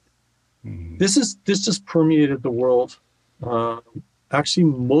things. This just permeated the world. Actually,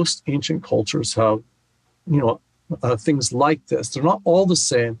 most ancient cultures have, things like this. They're not all the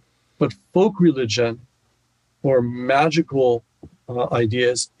same, but folk religion or magical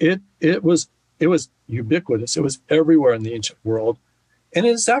ideas, it was ubiquitous. It was everywhere in the ancient world, and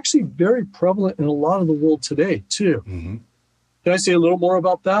it's actually very prevalent in a lot of the world today too. Can I say a little more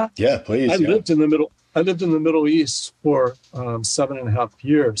about that? Yeah, please. I lived in the Middle East for 7.5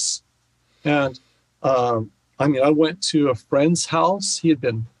 years, and I went to a friend's house. He had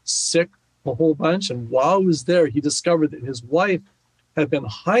been sick a whole bunch, and while I was there, he discovered that his wife had been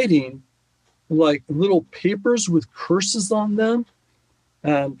hiding like little papers with curses on them,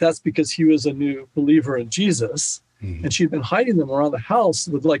 and that's because he was a new believer in Jesus. And she'd been hiding them around the house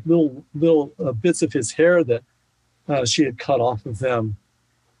with like little bits of his hair that she had cut off of them.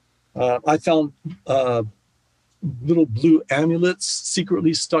 I found little blue amulets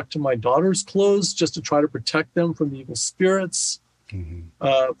secretly stuck to my daughter's clothes just to try to protect them from the evil spirits.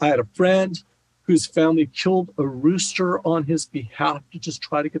 I had a friend whose family killed a rooster on his behalf to just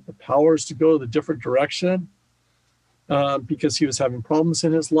try to get the powers to go the different direction because he was having problems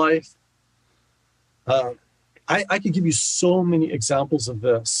in his life. I could give you so many examples of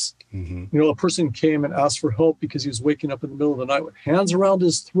this. A person came and asked for help because he was waking up in the middle of the night with hands around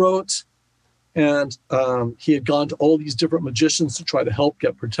his throat. And he had gone to all these different magicians to try to help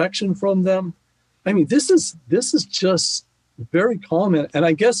get protection from them. I mean, this is just very common. And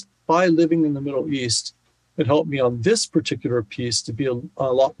I guess by living in the Middle East, it helped me on this particular piece to be a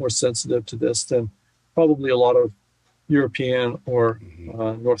lot more sensitive to this than probably a lot of European or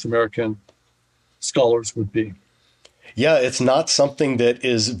North American scholars would be. Yeah, it's not something that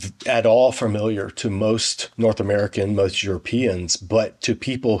is at all familiar to most North American, most Europeans, but to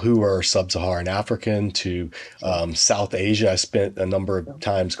people who are sub-Saharan African, to South Asia. I spent a number of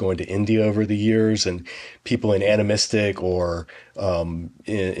times going to India over the years, and people in animistic or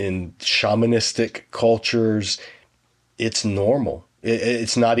in shamanistic cultures, it's normal.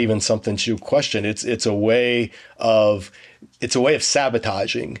 It's not even something to question. It's a way of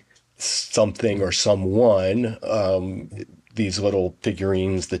sabotaging something or someone, these little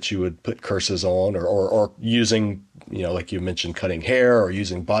figurines that you would put curses on, or using, like you mentioned, cutting hair, or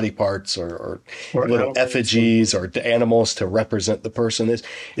using body parts, or little effigies or animals to represent the person.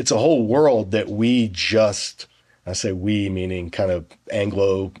 It's a whole world that we just, I say we meaning kind of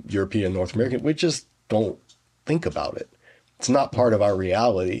Anglo-European, North American, we just don't think about it. It's not part of our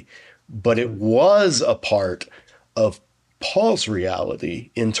reality, but it was a part of Paul's reality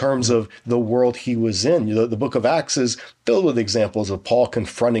in terms of the world he was in. The book of Acts is filled with examples of Paul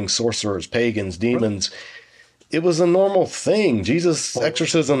confronting sorcerers, pagans, demons. It was a normal thing. Jesus'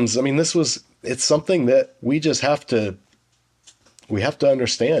 exorcisms. I mean, it's something that we just have to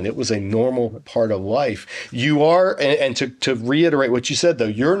understand. It was a normal part of life. You are, and to reiterate what you said, though,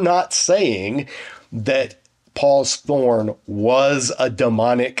 you're not saying that Paul's thorn was a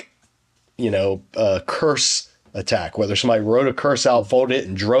demonic, curse attack, whether somebody wrote a curse out, folded it,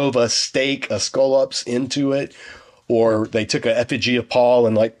 and drove a stake, a scollops into it, or they took an effigy of Paul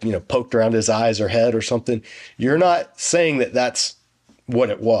and poked around his eyes or head or something. You're not saying that that's what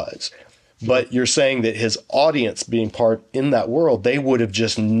it was, but you're saying that his audience being part in that world, they would have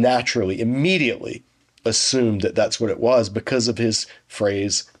just naturally, immediately assumed that that's what it was because of his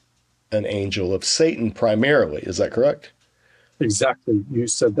phrase, an angel of Satan primarily. Is that correct? Exactly. You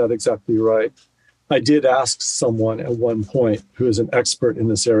said that exactly right. I did ask someone at one point who is an expert in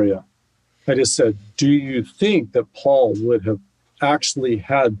this area. I just said, do you think that Paul would have actually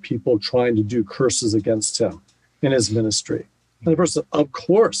had people trying to do curses against him in his ministry? And the person said, of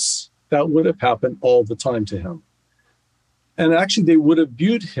course, that would have happened all the time to him. And actually, they would have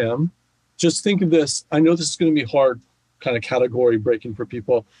viewed him, just think of this, I know this is going to be hard kind of category breaking for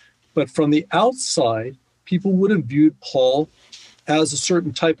people, but from the outside, people would have viewed Paul as a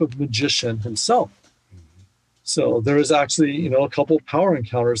certain type of magician himself. So there is actually, a couple of power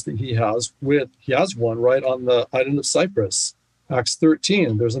encounters that he has one right on the island of Cyprus, Acts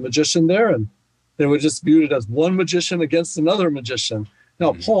 13. There's a magician there, and they were just viewed it as one magician against another magician.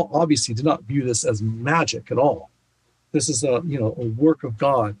 Now, Paul obviously did not view this as magic at all. This is a work of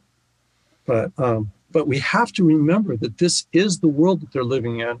God. But we have to remember that this is the world that they're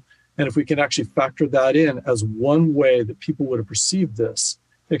living in. And if we can actually factor that in as one way that people would have perceived this,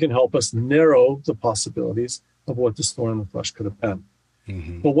 it can help us narrow the possibilities of what this thorn in the flesh could have been.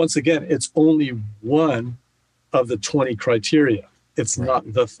 Mm-hmm. But once again, it's only one of the 20 criteria. It's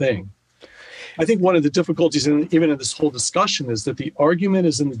not the thing. I think one of the difficulties even in this whole discussion is that the argument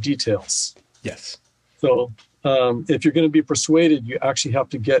is in the details. Yes. So if you're going to be persuaded, you actually have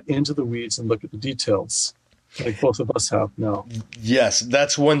to get into the weeds and look at the details, like both of us have now. Yes,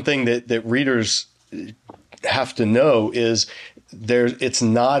 that's one thing that readers have to know is it's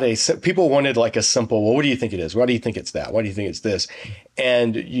not people wanted like a simple, well, what do you think it is? Why do you think it's that? Why do you think it's this?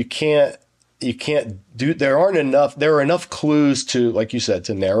 And you can't do, there are enough clues to, like you said,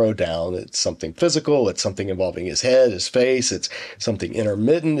 to narrow down. It's something physical. It's something involving his head, his face. It's something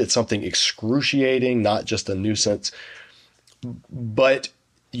intermittent. It's something excruciating, not just a nuisance. But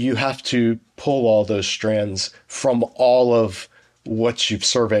you have to pull all those strands from all of what you've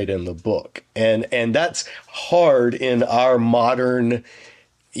surveyed in the book. And that's hard in our modern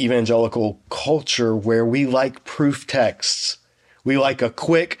evangelical culture where we like proof texts. We like a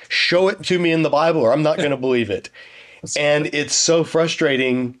quick, show it to me in the Bible or I'm not going to believe it. And it's so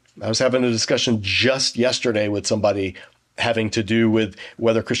frustrating. I was having a discussion just yesterday with somebody having to do with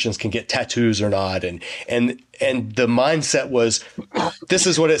whether Christians can get tattoos or not. And the mindset was, this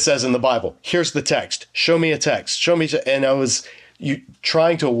is what it says in the Bible. Here's the text. Show me a text. Show me. And I was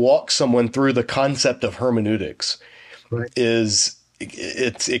trying to walk someone through the concept of hermeneutics. Right.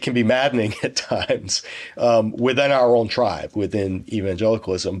 It can be maddening at times within our own tribe, within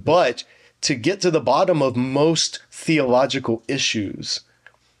evangelicalism. But to get to the bottom of most theological issues,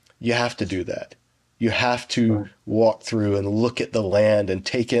 you have to do that. You have to walk through and look at the land and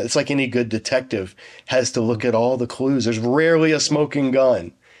take it. It's like any good detective has to look at all the clues. There's rarely a smoking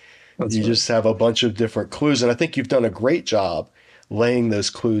gun. That's you right. Just have a bunch of different clues. And I think you've done a great job laying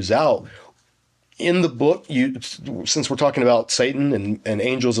those clues out. In the book, since we're talking about Satan and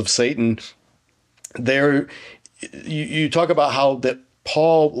angels of Satan, you talk about how that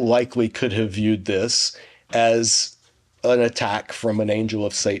Paul likely could have viewed this as an attack from an angel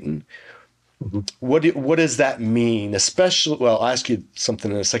of Satan. Mm-hmm. What does that mean? Especially, well, I'll ask you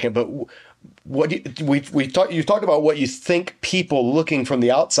something in a second, but you talked about what you think people looking from the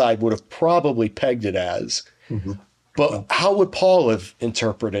outside would have probably pegged it as. Mm-hmm. But how would Paul have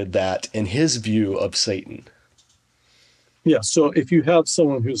interpreted that in his view of Satan? Yeah, so if you have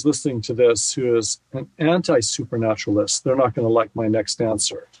someone who's listening to this who is an anti-supernaturalist, they're not going to like my next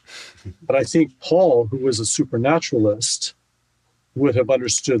answer. But I think Paul, who was a supernaturalist, would have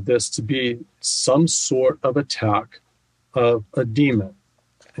understood this to be some sort of attack of a demon.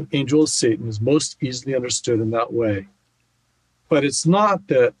 An angel of Satan is most easily understood in that way. But it's not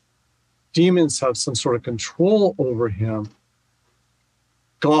that demons have some sort of control over him.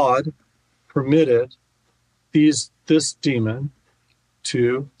 God permitted this demon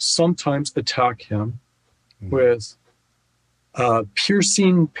to sometimes attack him with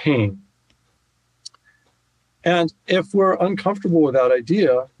piercing pain. And if we're uncomfortable with that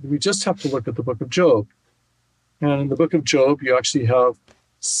idea, we just have to look at the book of Job. And in the book of Job, you actually have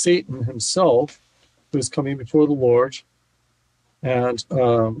Satan himself who is coming before the Lord and,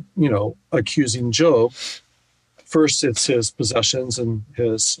 accusing Job. First, it's his possessions and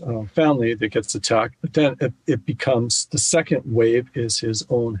his family that gets attacked. But then it becomes, the second wave is his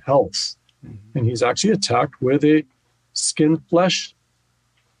own health. Mm-hmm. And he's actually attacked with a skin-flesh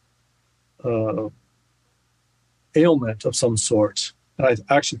ailment of some sort. And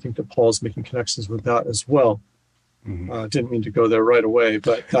I actually think that Paul's making connections with that as well. Mm-hmm. Didn't mean to go there right away,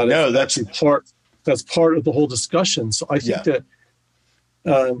 but that's part of the whole discussion. So I think that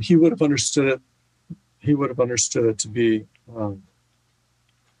he would have understood it. He would have understood it to be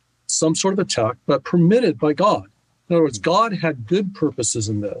some sort of attack, but permitted by God. In other words, God had good purposes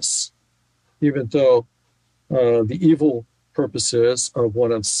in this, even though the evil purposes of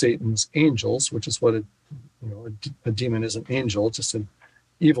one of Satan's angels, which is what a demon is, an angel, just an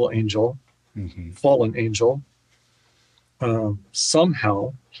evil angel, fallen angel.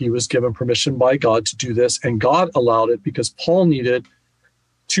 Somehow he was given permission by God to do this, and God allowed it because Paul needed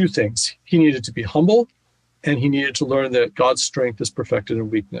two things. He needed to be humble, and he needed to learn that God's strength is perfected in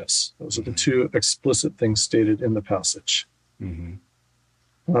weakness. Those are the two explicit things stated in the passage.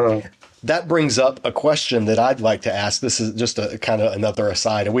 Mm-hmm. Uh, That brings up a question that I'd like to ask. This is just a kind of another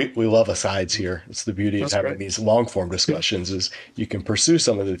aside, and we love asides here. It's the beauty of That's having great. these long form discussions is you can pursue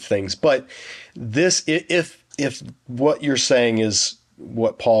some of the things. But this, if what you're saying is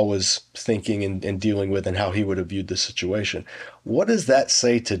what Paul was thinking and dealing with and how he would have viewed the situation, what does that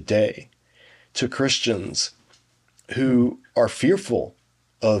say today to Christians who are fearful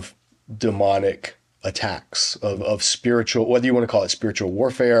of demonic attacks, of spiritual, whether you want to call it spiritual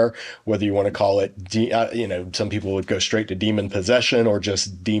warfare, whether you want to call it, some people would go straight to demon possession or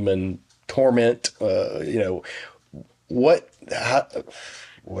just demon torment. What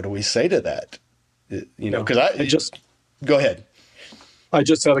do we say to that? Because go ahead. I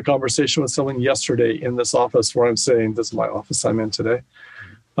just had a conversation with someone yesterday in this office where I'm saying, this is my office I'm in today,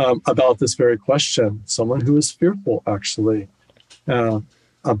 about this very question. Someone who is fearful, actually,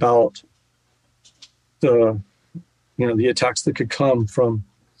 about the attacks that could come from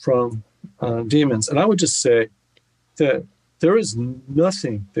demons. And I would just say that there is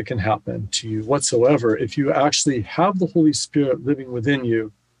nothing that can happen to you whatsoever if you actually have the Holy Spirit living within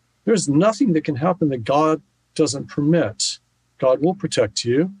you. There's nothing that can happen that God doesn't permit. God will protect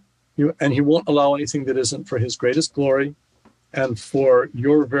you, and he won't allow anything that isn't for his greatest glory and for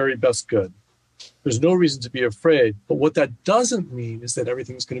your very best good. There's no reason to be afraid. But what that doesn't mean is that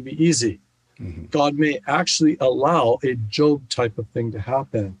everything's going to be easy. Mm-hmm. God may actually allow a Job type of thing to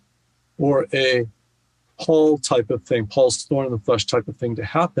happen, or a Paul type of thing, Paul's thorn in the flesh type of thing to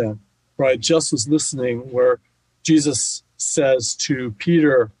happen. Where I just was listening where Jesus says to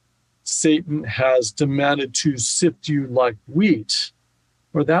Peter, Satan has demanded to sift you like wheat,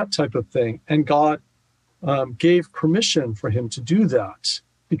 or that type of thing. And God gave permission for him to do that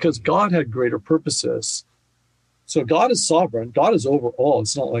because God had greater purposes. So God is sovereign. God is over all.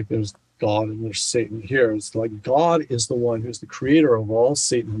 It's not like there's God and there's Satan here. It's like God is the one who's the creator of all.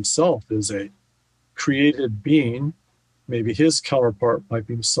 Satan himself is a created being. Maybe his counterpart might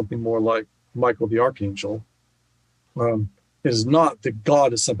be something more like Michael the Archangel. It is not that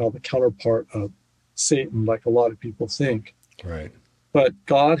God is somehow the counterpart of Satan, like a lot of people think. Right. But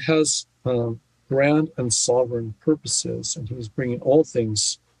God has grand and sovereign purposes, and he's bringing all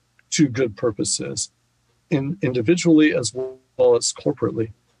things to good purposes, individually as well as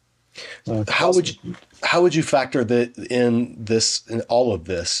corporately. How would you factor that in all of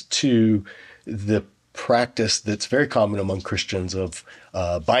this to the practice that's very common among Christians of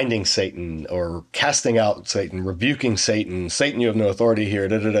binding Satan or casting out Satan, rebuking Satan, you have no authority here,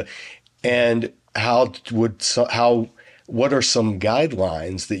 and what are some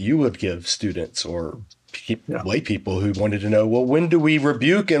guidelines that you would give students or lay people who wanted to know, well, when do we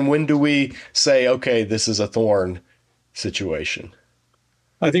rebuke and when do we say, okay, this is a thorn situation?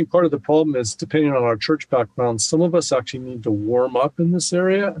 I think part of the problem is, depending on our church background, some of us actually need to warm up in this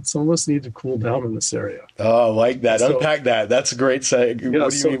area, and some of us need to cool down in this area. Oh, I like that. So, unpack that. That's a great saying. Yeah,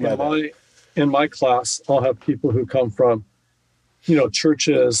 what do you mean by that? In my class, I'll have people who come from,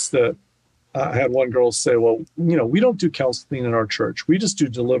 churches that I had one girl say, well, we don't do counseling in our church. We just do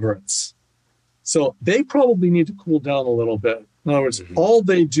deliverance. So they probably need to cool down a little bit. In other words, all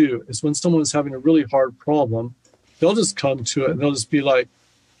they do is when someone is having a really hard problem, they'll just come to it and they'll just be like,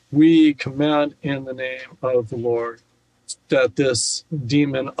 we command in the name of the Lord that this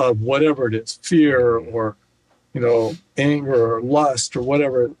demon of whatever it is, fear or, anger or lust or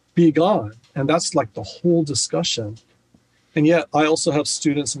whatever, be gone. And that's like the whole discussion. And yet I also have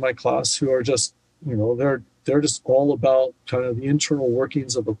students in my class who are just, they're just all about kind of the internal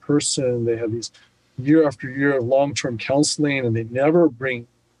workings of a person. They have these year after year of long-term counseling, and they never bring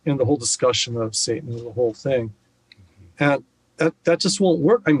in the whole discussion of Satan and the whole thing. And that just won't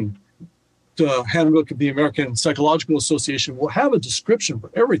work. I mean, the handbook of the American Psychological Association will have a description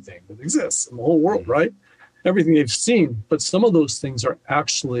for everything that exists in the whole world, right? Everything they've seen. But some of those things are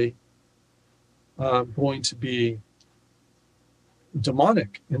actually going to be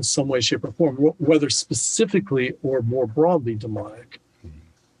demonic in some way, shape, or form, whether specifically or more broadly demonic.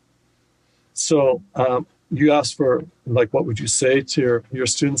 So you asked for, what would you say to your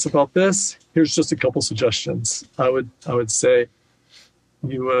students about this? Here's just a couple suggestions. I would say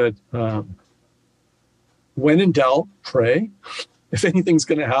you would, when in doubt, pray. If anything's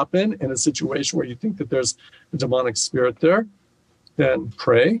going to happen in a situation where you think that there's a demonic spirit there, then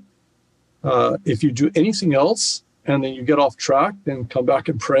pray. If you do anything else and then you get off track, then come back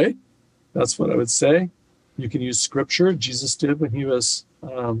and pray. That's what I would say. You can use scripture. Jesus did when he was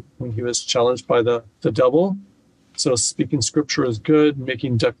challenged by the devil. So speaking scripture is good.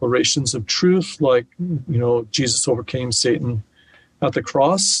 Making declarations of truth, like Jesus overcame Satan at the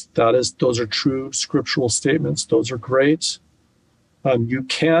cross. Those are true scriptural statements. Those are great. You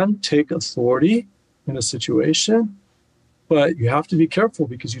can take authority in a situation, but you have to be careful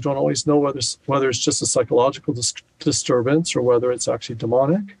because you don't always know whether it's just a psychological disturbance or whether it's actually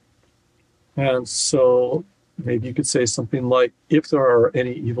demonic. And so maybe you could say something like, if there are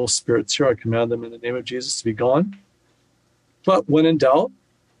any evil spirits here, I command them in the name of Jesus to be gone. But when in doubt,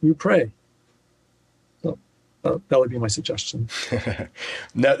 you pray. So that would be my suggestion.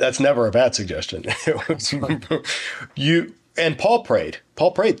 No, that's never a bad suggestion. And Paul prayed.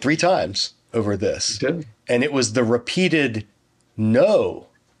 Paul prayed 3 times over this. He did. And it was the repeated no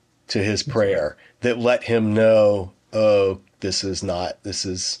to his prayer that let him know, oh, this is not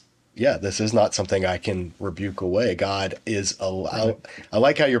something I can rebuke away. God is I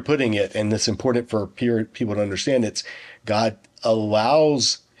like how you're putting it, and it's important for people to understand. It's God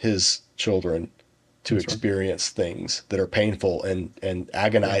allows his children to experience things that are painful and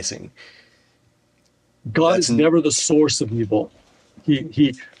agonizing. God is never the source of evil.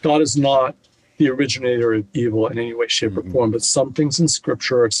 God is not the originator of evil in any way, shape, or form, but some things in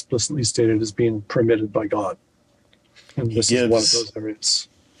Scripture are explicitly stated as being permitted by God. And this is one of those areas.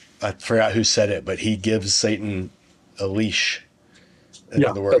 I forgot who said it, but he gives Satan a leash.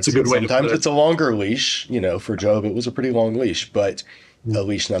 That's a good way to put it. Sometimes it's a longer leash. For Job, it was a pretty long leash, but a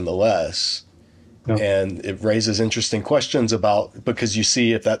leash nonetheless. Yeah. And it raises interesting questions because you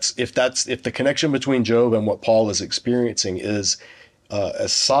see if the connection between Job and what Paul is experiencing is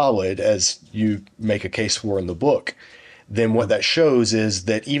as solid as you make a case for in the book, then what that shows is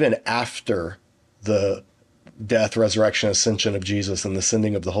that even after the death, resurrection, ascension of Jesus and the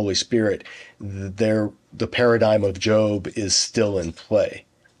sending of the Holy Spirit, the paradigm of Job is still in play.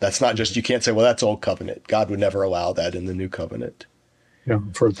 That's not just, you can't say, well, that's old covenant. God would never allow that in the new covenant. Yeah,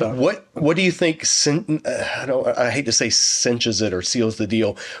 I've heard that. What do you think, I hate to say cinches it or seals the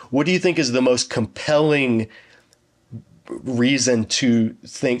deal. What do you think is the most compelling reason to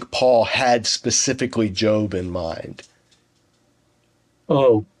think Paul had specifically Job in mind?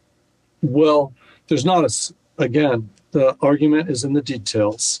 Oh, well, there's not again, the argument is in the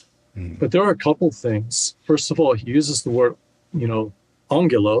details, but there are a couple things. First of all, he uses the word,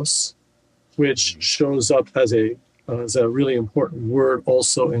 angelos, which shows up as a really important word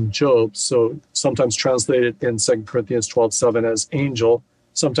also in Job. So sometimes translated in 2 Corinthians 12:7 as angel,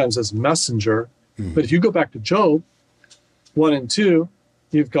 sometimes as messenger. But if you go back to Job 1 and 2,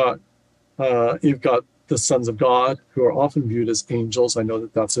 you've got the sons of God who are often viewed as angels. I know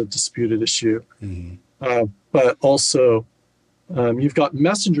that that's a disputed issue. But also you've got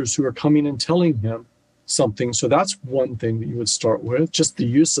messengers who are coming and telling him something. So that's one thing that you would start with. Just the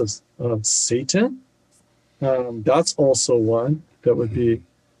use of Satan. That's also one that would be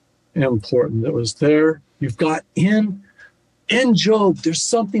important that was there. You've got in Job, there's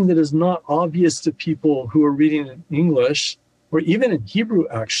something that is not obvious to people who are reading in English or even in Hebrew,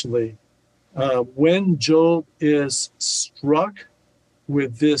 actually. When Job is struck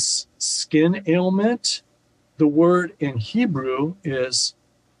with this skin ailment, the word in Hebrew is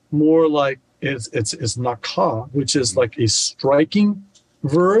more like it's nakah, which is like a striking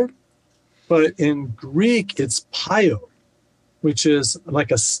verb. But in Greek, it's pio, which is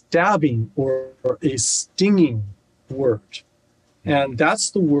like a stabbing or a stinging word. And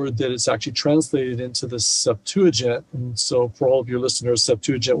that's the word that is actually translated into the Septuagint. And so for all of your listeners,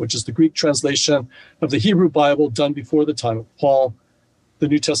 Septuagint, which is the Greek translation of the Hebrew Bible done before the time of Paul, the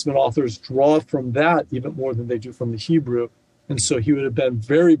New Testament authors draw from that even more than they do from the Hebrew. And so he would have been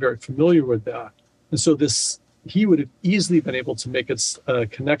very, very familiar with that. And so he would have easily been able to make a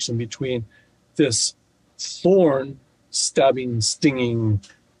connection between this thorn, stabbing, stinging,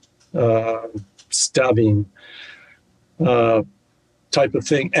 stabbing type of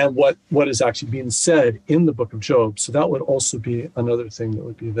thing, and what is actually being said in the book of Job. So that would also be another thing that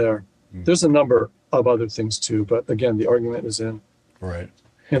would be there. There's a number of other things too, but again, the argument is in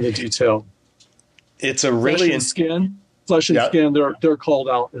the detail. It's a really flesh and skin. They're called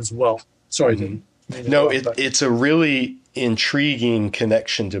out as well. Sorry, it's a really intriguing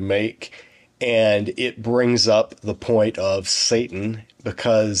connection to make. And it brings up the point of Satan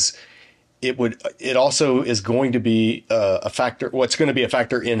because it also is going to be a factor. What's going to be a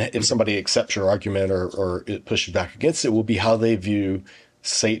factor in if somebody accepts your argument or it pushes back against it will be how they view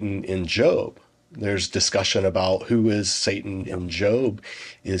Satan in Job. There's discussion about who is Satan in Job.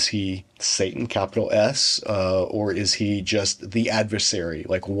 Is he Satan, capital S, or is he just the adversary,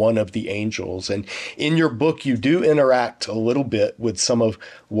 like one of the angels? And in your book, you do interact a little bit with some of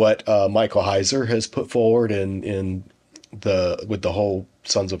what Michael Heiser has put forward with the whole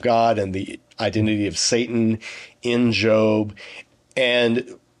sons of God and the identity of Satan in Job.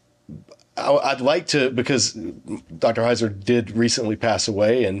 And I'd like to, because Dr. Heiser did recently pass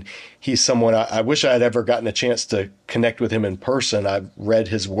away, and he's someone I wish I had ever gotten a chance to connect with him in person. I've read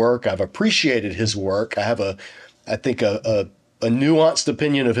his work. I've appreciated his work. I have I think a nuanced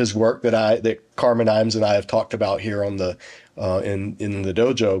opinion of his work that Carmen Imes and I have talked about here on the in the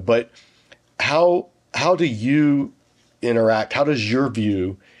dojo. But how do you interact? How does your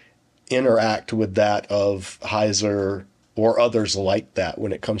view interact with that of Heiser or others like that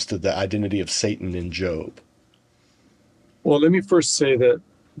when it comes to the identity of Satan in Job? Well, let me first say that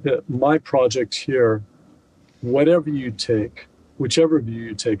my project here, whatever you take, whichever view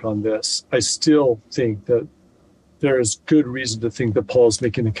you take on this, I still think that there is good reason to think that Paul's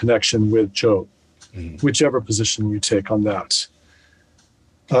making a connection with Job, whichever position you take on that.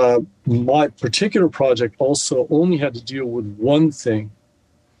 My particular project also only had to deal with one thing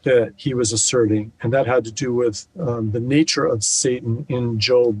that he was asserting, and that had to do with the nature of Satan in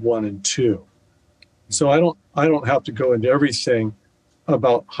Job 1 and 2. So I don't have to go into everything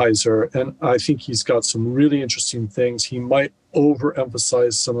about Heiser, and I think he's got some really interesting things. He might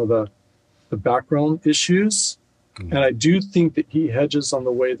overemphasize some of the background issues, and I do think that he hedges on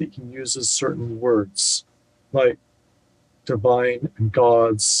the way that he uses certain words, like divine and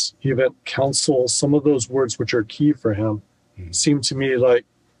gods, even counsel. Some of those words which are key for him seem to me like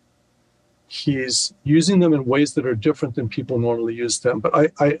he's using them in ways that are different than people normally use them. But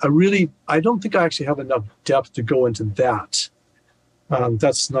I don't think I actually have enough depth to go into that.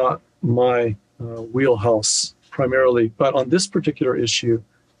 That's not my wheelhouse primarily. But on this particular issue,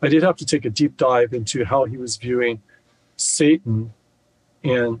 I did have to take a deep dive into how he was viewing Satan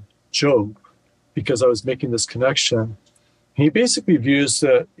and Job, because I was making this connection. He basically views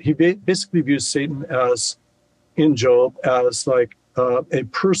Satan as, in Job, as like a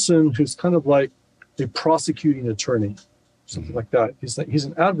person who's kind of like a prosecuting attorney, something like that. He's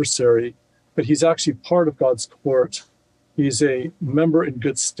an adversary, but he's actually part of God's court. He's a member in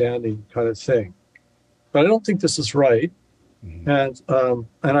good standing kind of thing. But I don't think this is right. And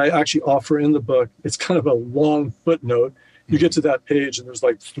I actually offer in the book, it's kind of a long footnote. You get to that page and there's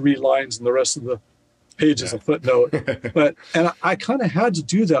like 3 lines and the rest of the page is a footnote. And I kind of had to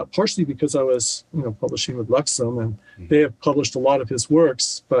do that partially because I was, publishing with Lexham, and they have published a lot of his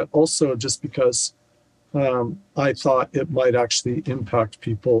works, but also just because I thought it might actually impact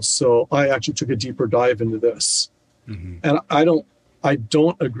people. So I actually took a deeper dive into this. And I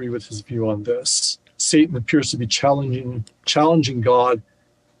don't agree with his view on this. Satan appears to be challenging God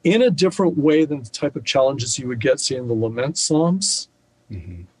in a different way than the type of challenges you would get, say, in the Lament Psalms.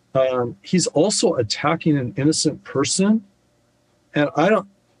 He's also attacking an innocent person. And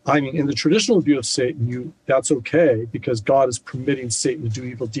in the traditional view of Satan, that's okay, because God is permitting Satan to do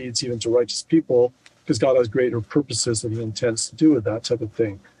evil deeds even to righteous people, because God has greater purposes that he intends to do with that type of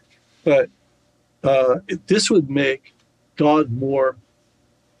thing. But this would make God more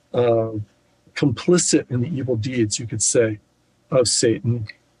complicit in the evil deeds, you could say, of Satan.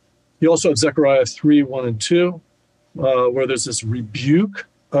 You also have Zechariah 3, 1 and 2, where there's this rebuke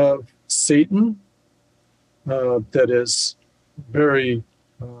of Satan that is very,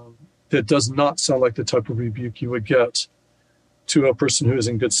 that does not sound like the type of rebuke you would get to a person who is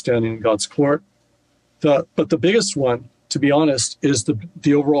in good standing in God's court. But the biggest one, to be honest, is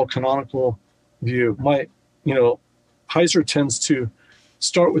the overall canonical view. Heiser tends to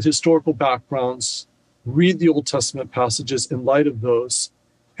start with historical backgrounds, read the Old Testament passages in light of those,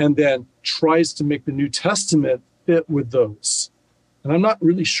 and then tries to make the New Testament fit with those. And I'm not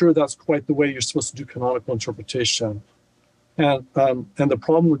really sure that's quite the way you're supposed to do canonical interpretation. And the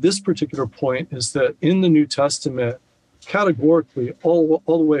problem with this particular point is that in the New Testament, categorically, all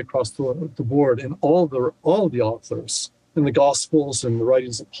the way across the board, in all of the authors, in the Gospels and the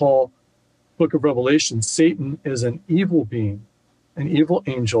writings of Paul, Book of Revelation, Satan is an evil being, an evil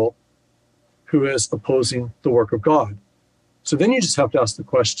angel who is opposing the work of God. So then you just have to ask the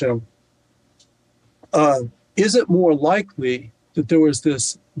question, is it more likely that there was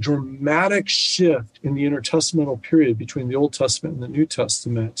this dramatic shift in the intertestamental period between the Old Testament and the New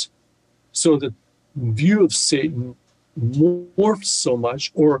Testament, so that view of Satan morphs so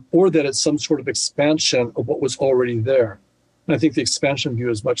much, or that it's some sort of expansion of what was already there? And I think the expansion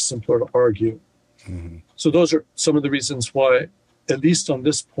view is much simpler to argue. So those are some of the reasons why, at least on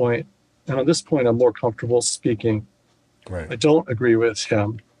this point, and on this point I'm more comfortable speaking. Right. I don't agree with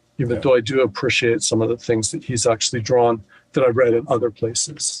him, even though I do appreciate some of the things that he's actually drawn that I've read in other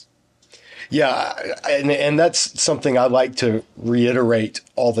places. Yeah, and that's something I like to reiterate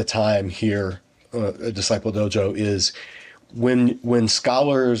all the time here at Disciple Dojo, is when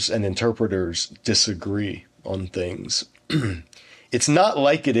scholars and interpreters disagree on things, it's not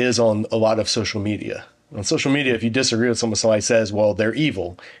like it is on a lot of social media. On social media, if you disagree with someone, somebody says, well, they're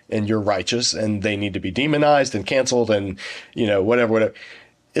evil and you're righteous and they need to be demonized and canceled and, whatever.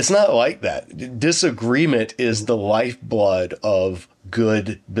 It's not like that. Disagreement is the lifeblood of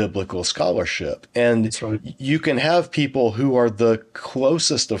good biblical scholarship. And That's right. You can have people who are the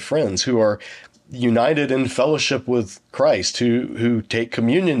closest of friends, who are united in fellowship with Christ, who take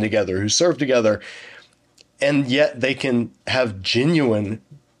communion together, who serve together, and yet they can have genuine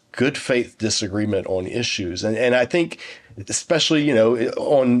good faith disagreement on issues. And I think, especially,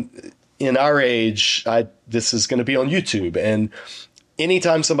 in our age, this is going to be on YouTube. And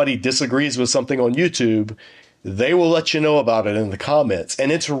anytime somebody disagrees with something on YouTube, they will let you know about it in the comments. And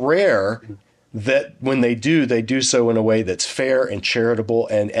it's rare that when they do so in a way that's fair and charitable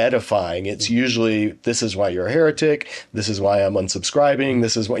and edifying. It's usually, this is why you're a heretic. This is why I'm unsubscribing.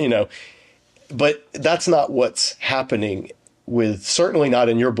 This is what, but that's not what's happening certainly not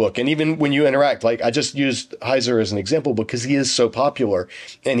in your book. And even when you interact, like I just used Heiser as an example because he is so popular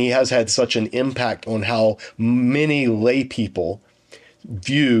and he has had such an impact on how many lay people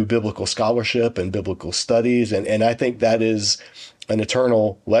view biblical scholarship and biblical studies. And I think that is an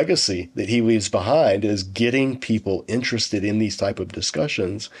eternal legacy that he leaves behind, is getting people interested in these type of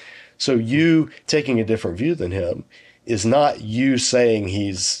discussions. So you taking a different view than him is not you saying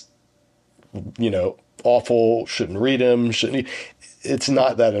he's, awful, shouldn't read him, it's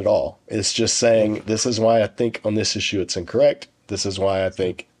not that at all. It's just saying, this is why I think on this issue it's incorrect. This is why I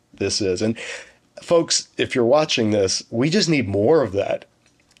think this is. And folks, if you're watching this, we just need more of that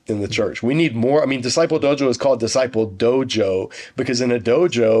in the church. We need more. I mean, Disciple Dojo is called Disciple Dojo because in a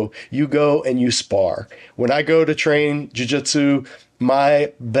dojo, you go and you spar. When I go to train jiu-jitsu,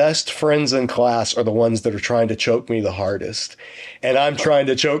 my best friends in class are the ones that are trying to choke me the hardest. And I'm trying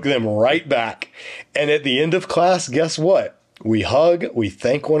to choke them right back. And at the end of class, guess what? We hug, we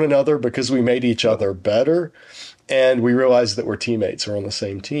thank one another because we made each other better. And we realize that we're teammates, we're on the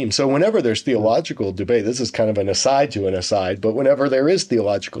same team. So whenever there's theological debate, this is kind of an aside to an aside, but whenever there is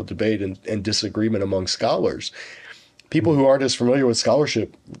theological debate and disagreement among scholars, people who aren't as familiar with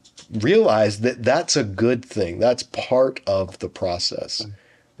scholarship realize that that's a good thing. That's part of the process.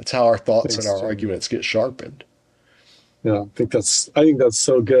 That's how our thoughts and our arguments get sharpened. Yeah, I think that's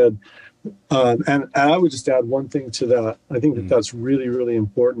so good. And I would just add one thing to that. I think that that's really, really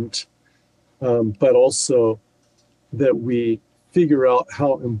important, but also that we figure out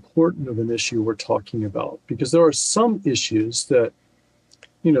how important of an issue we're talking about. Because there are some issues that,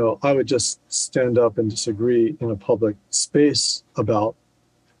 I would just stand up and disagree in a public space about.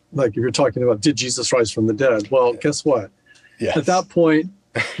 Like if you're talking about, did Jesus rise from the dead? Well, guess what? Yes. At that point,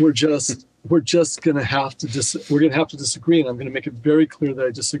 we're just going to have to disagree, and I'm going to make it very clear that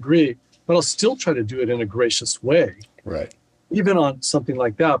I disagree. But I'll still try to do it in a gracious way, right? Even on something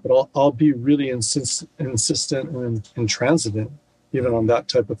like that. But I'll be really insistent and intransigent, even on that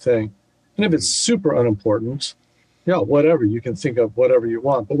type of thing. And if it's super unimportant, yeah, whatever, you can think of whatever you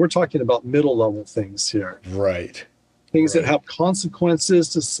want. But we're talking about middle level things here, right? Things that have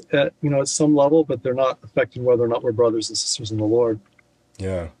consequences at some level, but they're not affecting whether or not we're brothers and sisters in the Lord.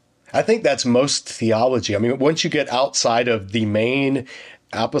 Yeah. I think that's most theology. I mean, once you get outside of the main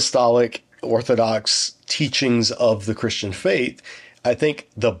apostolic Orthodox teachings of the Christian faith, I think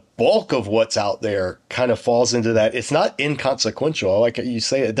the bulk of what's out there kind of falls into that. It's not inconsequential. Like you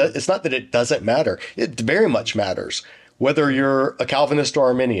say, it's not that it doesn't matter. It very much matters. Whether you're a Calvinist or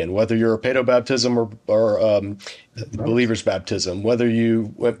Arminian, whether you're a paedobaptism or believer's baptism, whether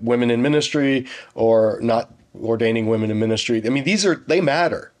you women in ministry or not ordaining women in ministry. I mean, they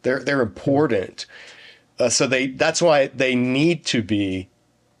matter. They're important. So that's why people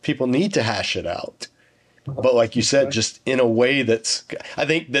need to hash it out. But like you said, just in a way that's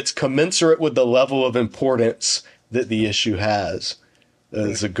commensurate with the level of importance that the issue has.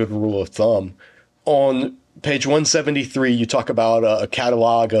 Is a good rule of thumb. On page 173, you talk about a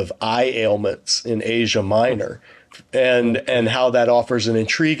catalog of eye ailments in Asia Minor and how that offers an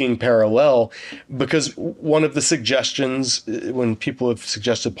intriguing parallel, because one of the suggestions when people have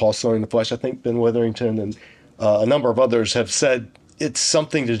suggested Paul's thorn in the flesh, I think Ben Witherington and a number of others have said it's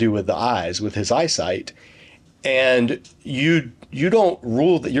something to do with the eyes, with his eyesight. And you don't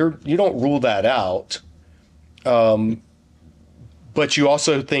rule that out. But you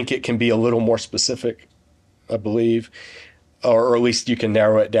also think it can be a little more specific, I believe, or at least you can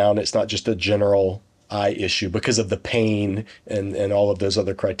narrow it down. It's not just a general eye issue because of the pain and all of those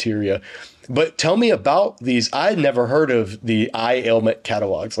other criteria. But tell me about these. I'd never heard of the eye ailment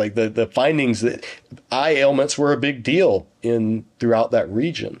catalogs, like the findings that eye ailments were a big deal throughout that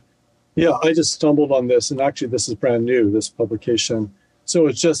region. Yeah, I just stumbled on this, and actually this is brand new, this publication. So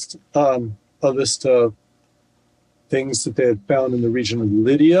it's just a list of things that they had found in the region of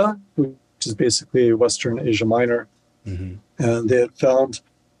Lydia, which is basically Western Asia Minor. Mm-hmm. And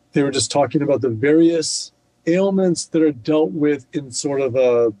they were just talking about the various ailments that are dealt with in sort of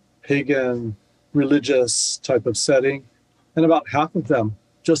a pagan religious type of setting. And about half of them,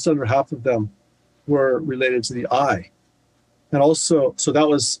 just under half of them, were related to the eye. And also, so that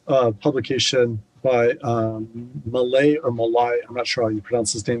was a publication by Malay, I'm not sure how you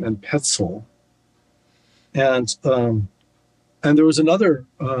pronounce his name, and Petzel. And there was another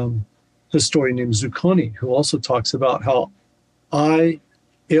historian named Zucconi who also talks about how eye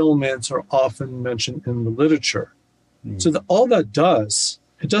ailments are often mentioned in the literature. Mm. So all that does,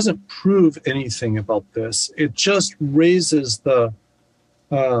 it doesn't prove anything about this. It just raises the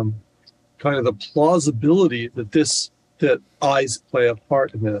kind of the plausibility that eyes play a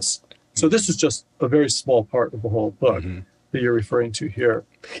part in this. So this is just a very small part of the whole book that you're referring to here.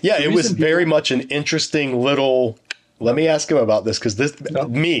 Yeah, it was very much an interesting little. Let me ask him about this, because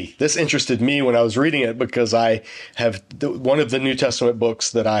this interested me when I was reading it, because I have one of the New Testament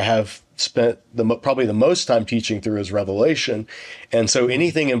books that I have spent probably the most time teaching through is Revelation. And so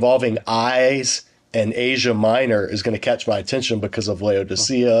anything involving eyes and Asia Minor is going to catch my attention because of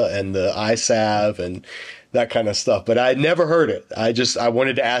Laodicea and the eye salve and that kind of stuff. But I'd never heard it. I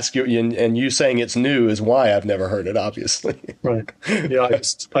wanted to ask you, and you saying it's new is why I've never heard it, obviously. Right. Yeah,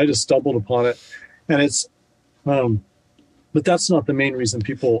 I just stumbled upon it. And it's, but that's not the main reason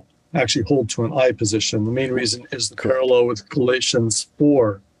people actually hold to an eye position. The main reason is the parallel with Galatians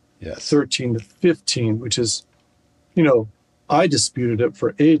 4, 13 to 15, which is, I disputed it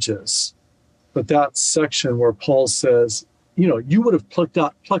for ages. But that section where Paul says, you would have plucked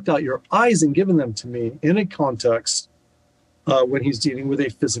out your eyes and given them to me in a context when he's dealing with a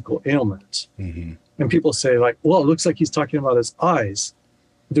physical ailment. Mm-hmm. And people say, like, well, it looks like he's talking about his eyes.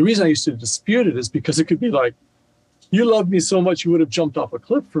 The reason I used to dispute it is because it could be like, you loved me so much you would have jumped off a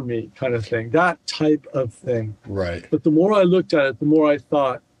cliff for me, kind of thing, that type of thing. Right. But the more I looked at it, the more I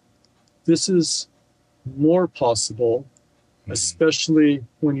thought, this is more possible, especially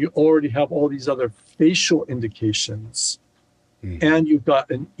when you already have all these other facial indications. And you've got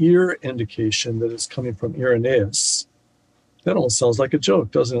an ear indication that is coming from Irenaeus. That almost sounds like a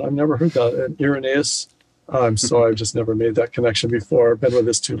joke, doesn't it? I've never heard that. An Irenaeus. I'm sorry, I've just never made that connection before. I've been with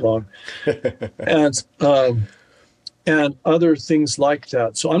this too long. And other things like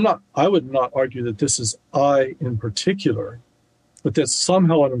that. So I would not argue that this is eye in particular, but that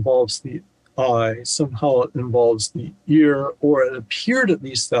somehow it involves the eye, somehow it involves the ear, or it appeared at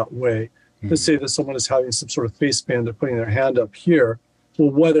least that way. Let's say that someone is having some sort of face band, they're putting their hand up here.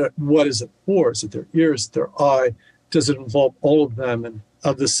 Well, what is it for? Is it their ear? Is it their eye? Does it involve all of them? And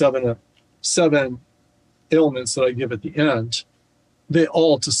of the seven ailments that I give at the end, they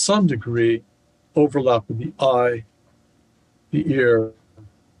all, to some degree, overlap with the eye, the ear,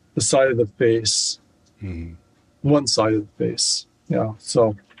 the side of the face, one side of the face. Yeah,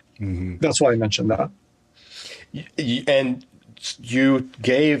 so that's why I mentioned that. And you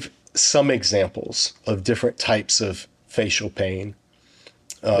gave some examples of different types of facial pain.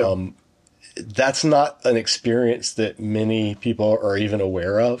 That's not an experience that many people are even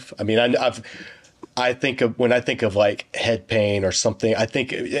aware of. I mean, I think of like head pain or something, I think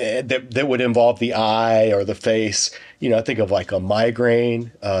that would involve the eye or the face. I think of like a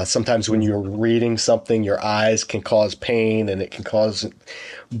migraine. Sometimes when you're reading something, your eyes can cause pain and it can cause,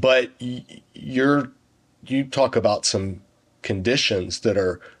 but you talk about some conditions that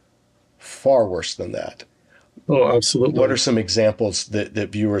are far worse than that. Oh, absolutely. What are some examples that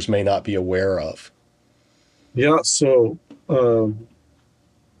viewers may not be aware of? Yeah, so, the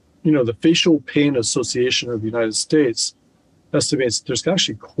Facial Pain Association of the United States estimates there's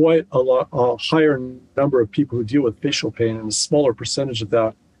actually quite a higher number of people who deal with facial pain, and a smaller percentage of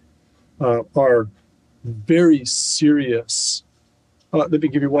that are very serious. Let me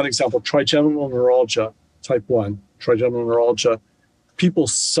give you one example. Trigeminal neuralgia, type 1, trigeminal neuralgia. People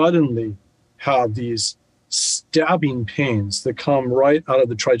suddenly have these stabbing pains that come right out of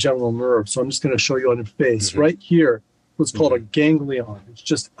the trigeminal nerve. So I'm just going to show you on your face. Right here, what's called a ganglion. It's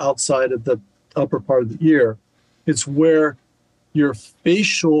just outside of the upper part of the ear. It's where your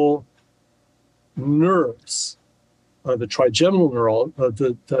facial nerves, the trigeminal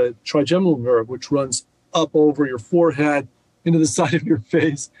nerve, which runs up over your forehead, into the side of your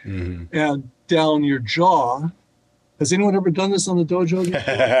face, and down your jaw. Has anyone ever done this on the dojo?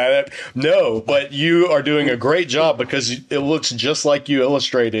 No, but you are doing a great job because it looks just like you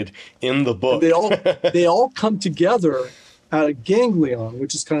illustrated in the book. They all come together at a ganglion,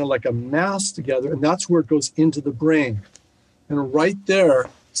 which is kind of like a mass together, and that's where it goes into the brain. And right there,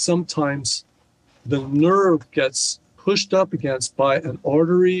 sometimes the nerve gets pushed up against by an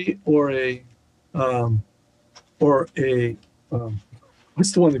artery or a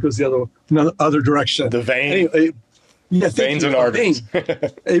what's the one that goes the other direction? The vein. Anyway, yeah, veins and arteries.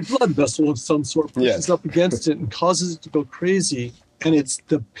 A blood vessel of some sort pushes up against it and causes it to go crazy. And it's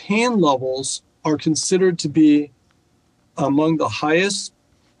the pain levels are considered to be among the highest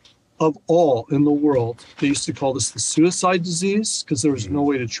of all in the world. They used to call this the suicide disease because there was no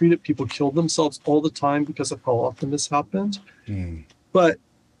way to treat it. People killed themselves all the time because of how often this happened. But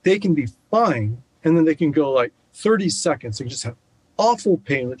they can be fine, and then they can go like 30 seconds. They just have awful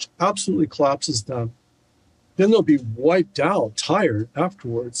pain, which absolutely collapses them. Then they'll be wiped out, tired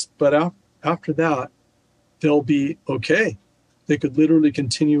afterwards. But after that, they'll be okay. They could literally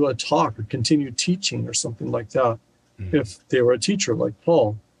continue a talk or continue teaching or something like that if they were a teacher like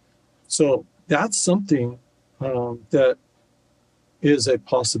Paul. So that's something that is a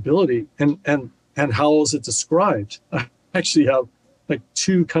possibility. And how is it described? I actually have like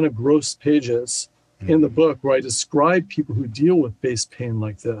 2 kind of gross pages in the book where I describe people who deal with base pain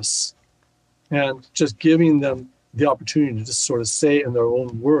like this, and just giving them the opportunity to just sort of say in their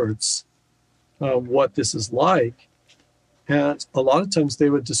own words what this is like. And a lot of times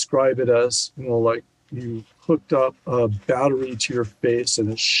they would describe it as, like you hooked up a battery to your face and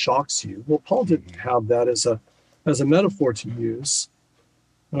it shocks you. Well, Paul didn't have that as a metaphor to use,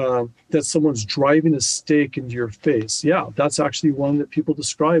 that someone's driving a stake into your face. Yeah, that's actually one that people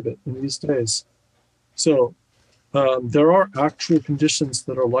describe it in these days. So there are actual conditions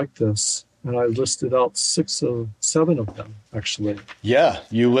that are like this. And I listed out 7 of them, actually. Yeah,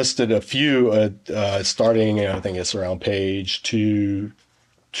 you listed a few, starting, I think it's around page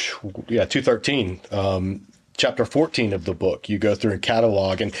 213, chapter 14 of the book. You go through and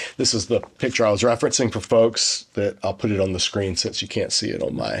catalog, and this is the picture I was referencing for folks that I'll put it on the screen since you can't see it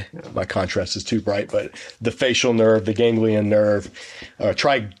on my contrast is too bright, but the facial nerve, the ganglion nerve,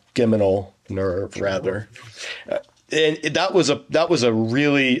 trigeminal nerve, rather. And that was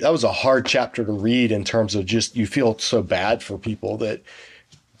a hard chapter to read in terms of just, you feel so bad for people that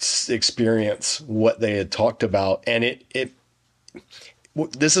experience what they had talked about. And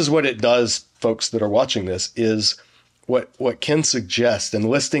this is what it does, folks that are watching this, is what Ken suggests in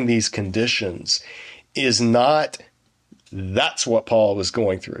listing these conditions is not, that's what Paul was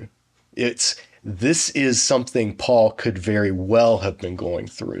going through. This is something Paul could very well have been going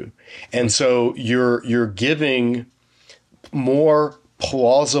through. And so you're giving more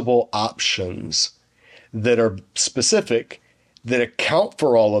plausible options that are specific, that account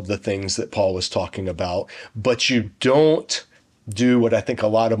for all of the things that Paul was talking about, but you don't do what I think a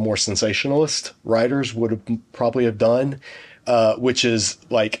lot of more sensationalist writers would have probably have done, which is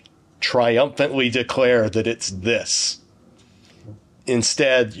like triumphantly declare that it's this.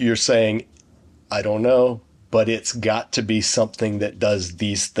 Instead, you're saying, I don't know, but it's got to be something that does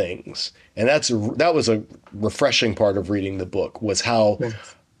these things. And that was a refreshing part of reading the book, was how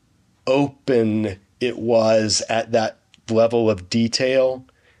open it was at that level of detail,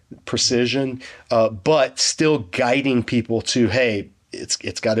 precision, but still guiding people to, hey,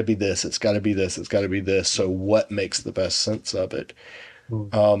 it's got to be this, it's got to be this, it's got to be this. So what makes the best sense of it?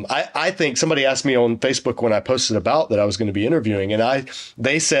 I think somebody asked me on Facebook when I posted about that I was going to be interviewing, and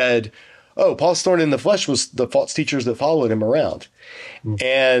they said, oh, Paul's thorn in the flesh was the false teachers that followed him around.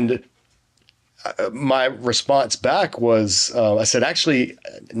 And my response back was, I said, actually,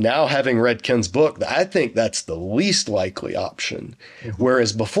 now having read Ken's book, I think that's the least likely option.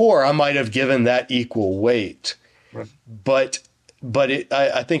 Whereas before, I might have given that equal weight. But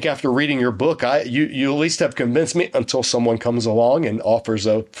I think after reading your book, you at least have convinced me, until someone comes along and offers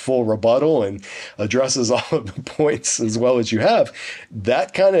a full rebuttal and addresses all of the points as well as you have.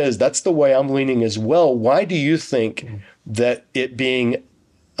 That's the way I'm leaning as well. Why do you think that it being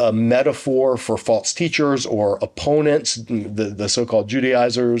a metaphor for false teachers or opponents, the so-called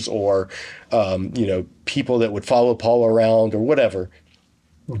Judaizers, or people that would follow Paul around or whatever,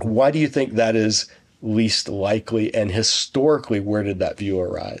 why do you think that is least likely, and historically, where did that view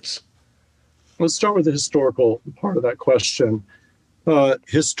arise? Let's start with the historical part of that question.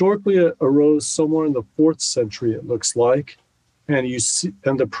 Historically, it arose somewhere in the 4th century, it looks like, and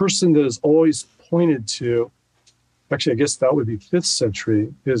the person that is always pointed to, actually, I guess that would be 5th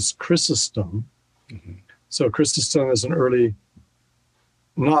century, is Chrysostom. So Chrysostom is an early,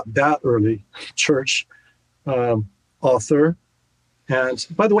 not that early, church author. And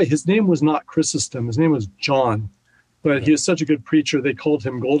by the way, his name was not Chrysostom. His name was John. But he was such a good preacher, they called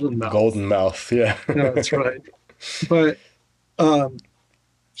him Golden Mouth. Golden Mouth, yeah. Yeah, that's right. But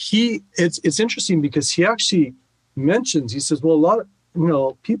It's interesting because he actually mentions, he says, well, a lot of,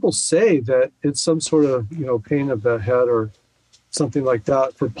 people say that it's some sort of, pain of the head or something like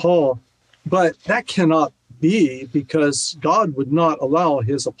that for Paul, but that cannot be because God would not allow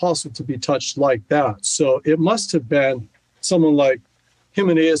his apostle to be touched like that. So it must have been someone like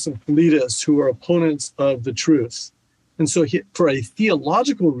Hymenaeus and Philetus who are opponents of the truth. And so for a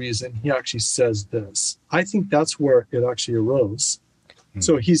theological reason, he actually says this. I think that's where it actually arose. Mm-hmm.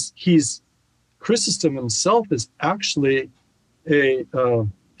 So he's Chrysostom himself is actually a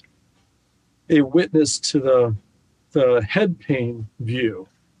witness to the head pain view.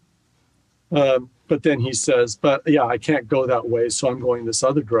 But then he says, but yeah, I can't go that way, so I'm going this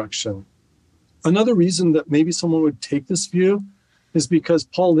other direction. Another reason that maybe someone would take this view is because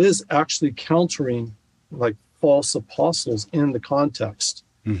Paul is actually countering like false apostles in the context.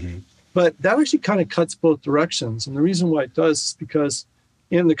 Mm-hmm. But that actually kind of cuts both directions. And the reason why it does is because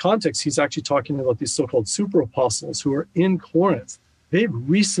in the context, he's actually talking about these so-called super apostles who are in Corinth. They've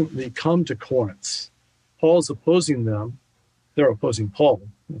recently come to Corinth. Paul's opposing them. They're opposing Paul.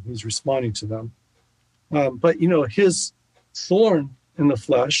 He's responding to them. But, his thorn in the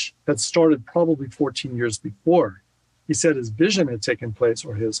flesh had started probably 14 years before. He said his vision had taken place,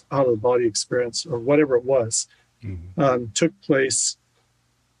 or his out-of-the-body experience, or whatever it was, took place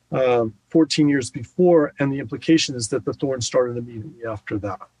 14 years before, and the implication is that the thorn started immediately after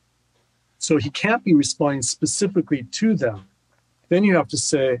that. So he can't be responding specifically to them. Then you have to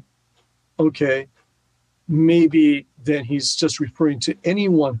say, okay, maybe then he's just referring to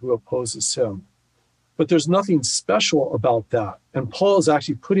anyone who opposes him. But there's nothing special about that. And Paul is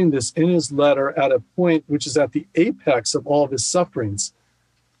actually putting this in his letter at a point which is at the apex of all of his sufferings.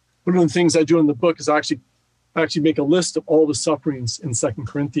 One of the things I do in the book is actually make a list of all the sufferings in 2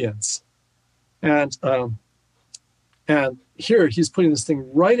 Corinthians. And here he's putting this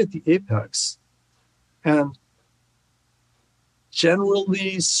thing right at the apex. And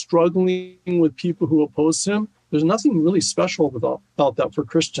generally struggling with people who oppose him, there's nothing really special about that for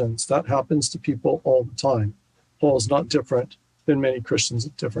Christians. That happens to people all the time. Paul is not different than many Christians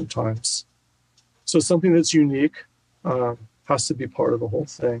at different times. So something that's unique has to be part of the whole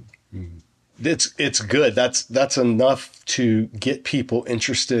thing. It's good. That's enough to get people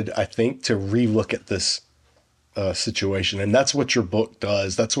interested, I think, to relook at this situation. And that's what your book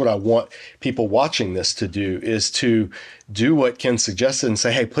does. That's what I want people watching this to do, is to do what Ken suggested and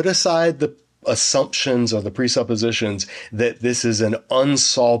say, hey, put aside the assumptions or the presuppositions that this is an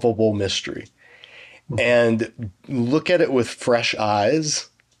unsolvable mystery and look at it with fresh eyes,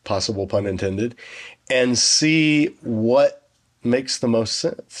 possible pun intended, and see what makes the most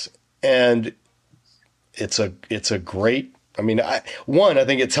sense. And it's a great, I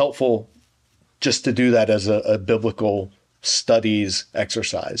think it's helpful just to do that as a biblical studies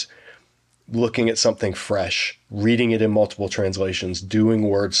exercise, looking at something fresh, reading it in multiple translations, doing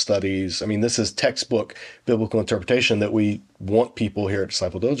word studies. This is textbook biblical interpretation that we want people here at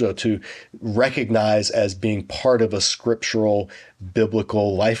Disciple Dojo to recognize as being part of a scriptural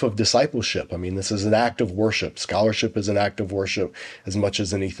biblical life of discipleship. This is an act of worship. Scholarship is an act of worship as much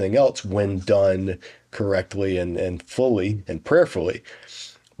as anything else when done correctly and fully and prayerfully.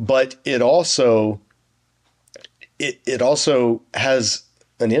 But it also has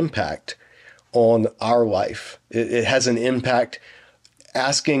an impact on our life. It has an impact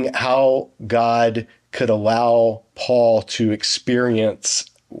asking how God could allow Paul to experience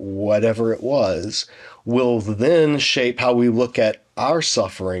whatever it was will then shape how we look at our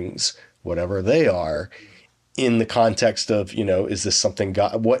sufferings, whatever they are, in the context of, is this something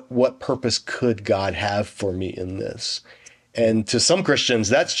God, what purpose could God have for me in this? And to some Christians,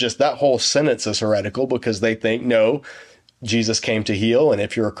 that whole sentence is heretical because they think, no, Jesus came to heal, and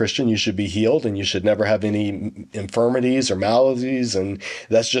if you're a Christian, you should be healed, and you should never have any infirmities or maladies, and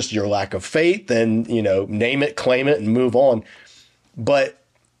that's just your lack of faith, and, name it, claim it, and move on. But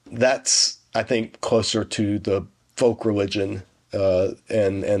that's, I think, closer to the folk religion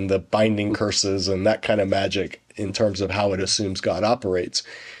and the binding curses and that kind of magic in terms of how it assumes God operates.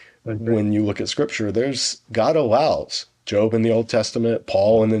 When you look at Scripture, God allows Job in the Old Testament,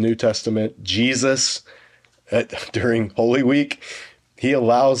 Paul in the New Testament, Jesus during Holy Week, he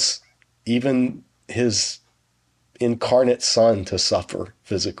allows even his incarnate son to suffer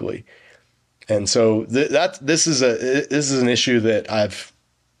physically. And so this is an issue that I've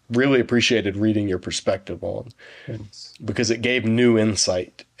really appreciated reading your perspective on, because it gave new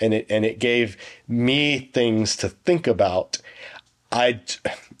insight and it gave me things to think about.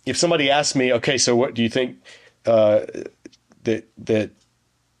 If somebody asked me, okay, so what do you think that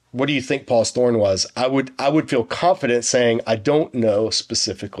what do you think Paul's thorn was? I would feel confident saying I don't know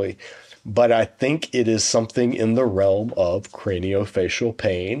specifically, but I think it is something in the realm of craniofacial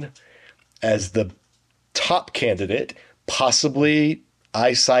pain as the top candidate, possibly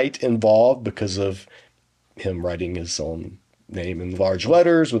eyesight involved because of him writing his own name in large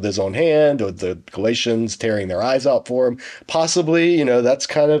letters with his own hand, or the Galatians tearing their eyes out for him. Possibly, that's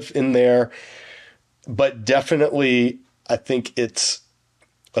kind of in there. But definitely, I think it's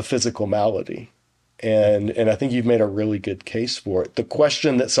a physical malady. And I think you've made a really good case for it. The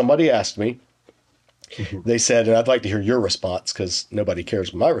question that somebody asked me, they said, and I'd like to hear your response because nobody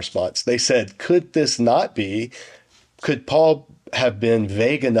cares my response. They said, could Paul have been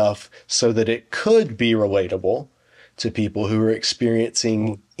vague enough so that it could be relatable to people who are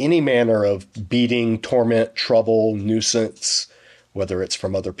experiencing any manner of beating, torment, trouble, nuisance, whether it's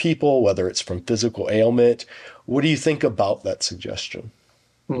from other people, whether it's from physical ailment? What do you think about that suggestion?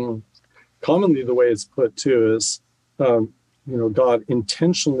 Commonly, the way it's put too is, God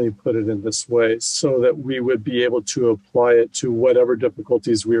intentionally put it in this way so that we would be able to apply it to whatever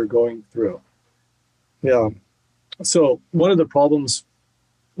difficulties we are going through. Yeah. So one of the problems,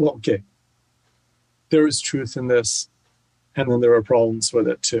 there is truth in this, and then there are problems with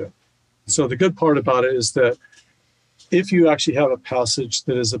it too. So the good part about it is that if you actually have a passage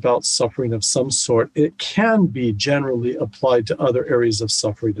that is about suffering of some sort, it can be generally applied to other areas of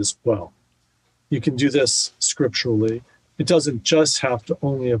suffering as well. You can do this scripturally. It doesn't just have to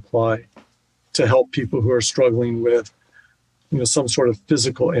only apply to help people who are struggling with, some sort of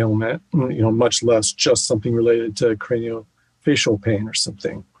physical ailment, much less just something related to craniofacial pain or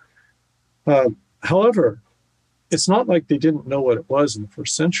something. However, it's not like they didn't know what it was in the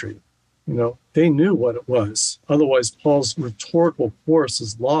first century. They knew what it was. Otherwise, Paul's rhetorical force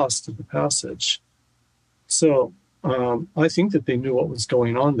is lost in the passage. So I think that they knew what was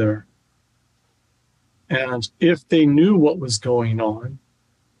going on there. And if they knew what was going on,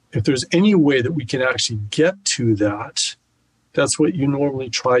 if there's any way that we can actually get to that, that's what you normally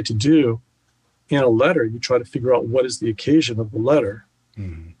try to do in a letter. You try to figure out what is the occasion of the letter.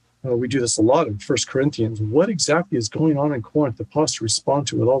 We do this a lot in 1 Corinthians. What exactly is going on in Corinth that Paul has to respond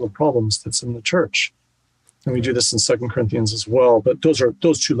to with all the problems that's in the church? And we do this in 2 Corinthians as well. But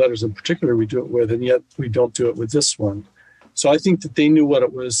those two letters in particular we do it with, and yet we don't do it with this one. So I think that they knew what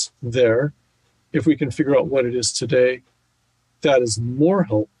it was there. If we can figure out what it is today, that is more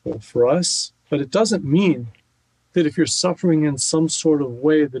helpful for us. But it doesn't mean that if you're suffering in some sort of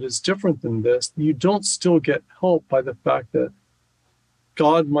way that is different than this, you don't still get help by the fact that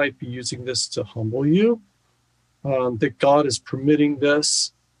God might be using this to humble you, that God is permitting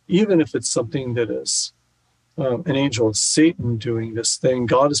this, even if it's something that is an angel of Satan doing this thing.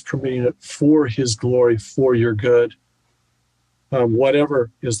 God is permitting it for his glory, for your good.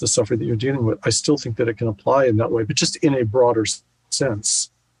 Whatever is the suffering that you're dealing with, I still think that it can apply in that way, but just in a broader sense,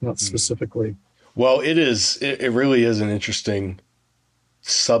 not specifically. Well, it really is an interesting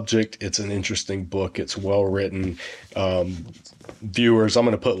subject. It's an interesting book. It's well written. Viewers, I'm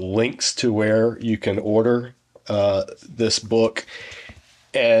going to put links to where you can order this book,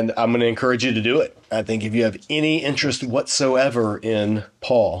 and I'm going to encourage you to do it. I think if you have any interest whatsoever in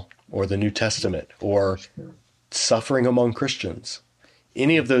Paul or the New Testament or suffering among Christians,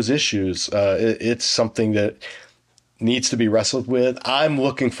 any of those issues, it's something that needs to be wrestled with. I'm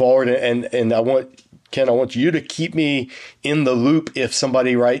looking forward, and I want you to keep me in the loop if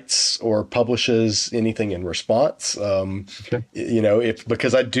somebody writes or publishes anything in response.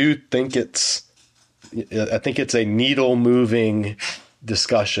 Because I do think it's a needle moving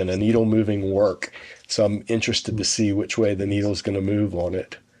discussion, a needle moving work. So I'm interested to see which way the needle is going to move on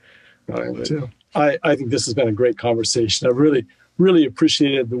it. I am too. I think this has been a great conversation. I really, really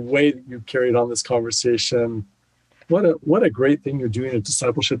appreciated the way that you carried on this conversation. What a great thing you're doing at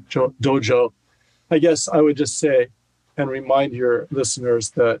Discipleship Dojo. I guess I would just say and remind your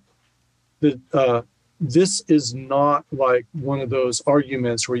listeners that this is not like one of those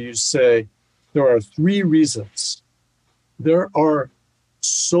arguments where you say there are 3 reasons. There are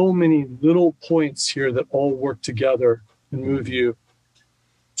so many little points here that all work together and move you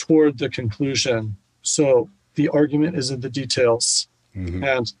toward the conclusion. So the argument is in the details.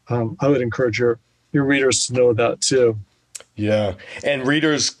 And I would encourage your readers to know that too. Yeah. And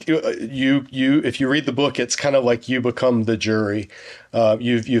readers, you if you read the book, it's kind of like you become the jury.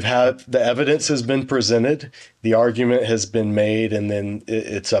 You've had the evidence has been presented, the argument has been made, and then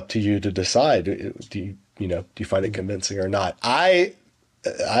it's up to you to decide. Do you find it convincing or not? I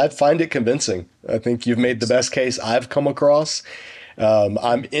find it convincing. I think you've made the best case I've come across.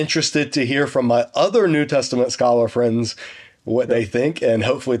 I'm interested to hear from my other New Testament scholar friends what they think, and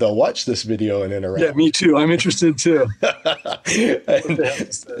hopefully they'll watch this video and interact. Yeah, me too. I'm interested too.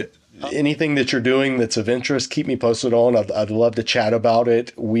 Anything that you're doing that's of interest, keep me posted on. I'd love to chat about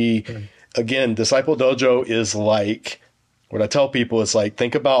it. Again, Disciple Dojo is like, what I tell people is like,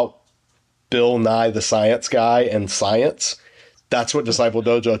 think about Bill Nye the Science Guy and science. That's what Disciple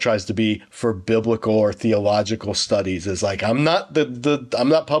Dojo tries to be for biblical or theological studies. Is like, I'm not I'm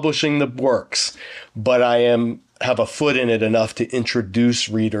not publishing the works, but I have a foot in it enough to introduce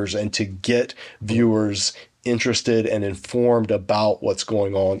readers and to get viewers interested and informed about what's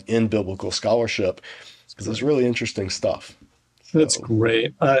going on in biblical scholarship, because it's really interesting stuff. That's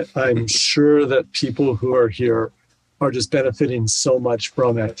great. I'm sure that people who are here are just benefiting so much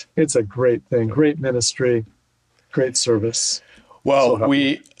from it. It's a great thing, great ministry, great service. Well,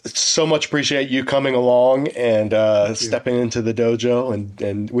 we so much appreciate you coming along and stepping into the dojo.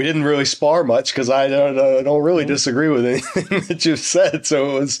 And we didn't really spar much because I don't really disagree with anything that you said.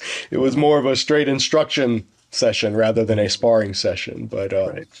 So it was more of a straight instruction session rather than a sparring session. But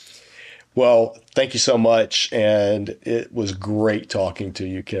well, thank you so much. And it was great talking to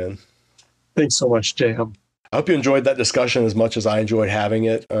you, Ken. Thanks so much, J.M. I hope you enjoyed that discussion as much as I enjoyed having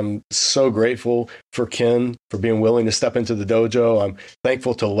it. I'm so grateful for Ken for being willing to step into the dojo. I'm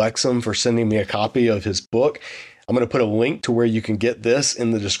thankful to Lexham for sending me a copy of his book. I'm going to put a link to where you can get this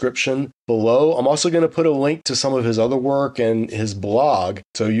in the description below. I'm also going to put a link to some of his other work and his blog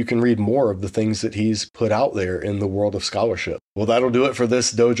so you can read more of the things that he's put out there in the world of scholarship. Well, that'll do it for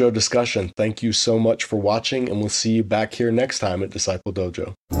this dojo discussion. Thank you so much for watching, and we'll see you back here next time at Disciple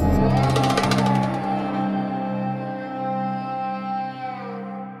Dojo.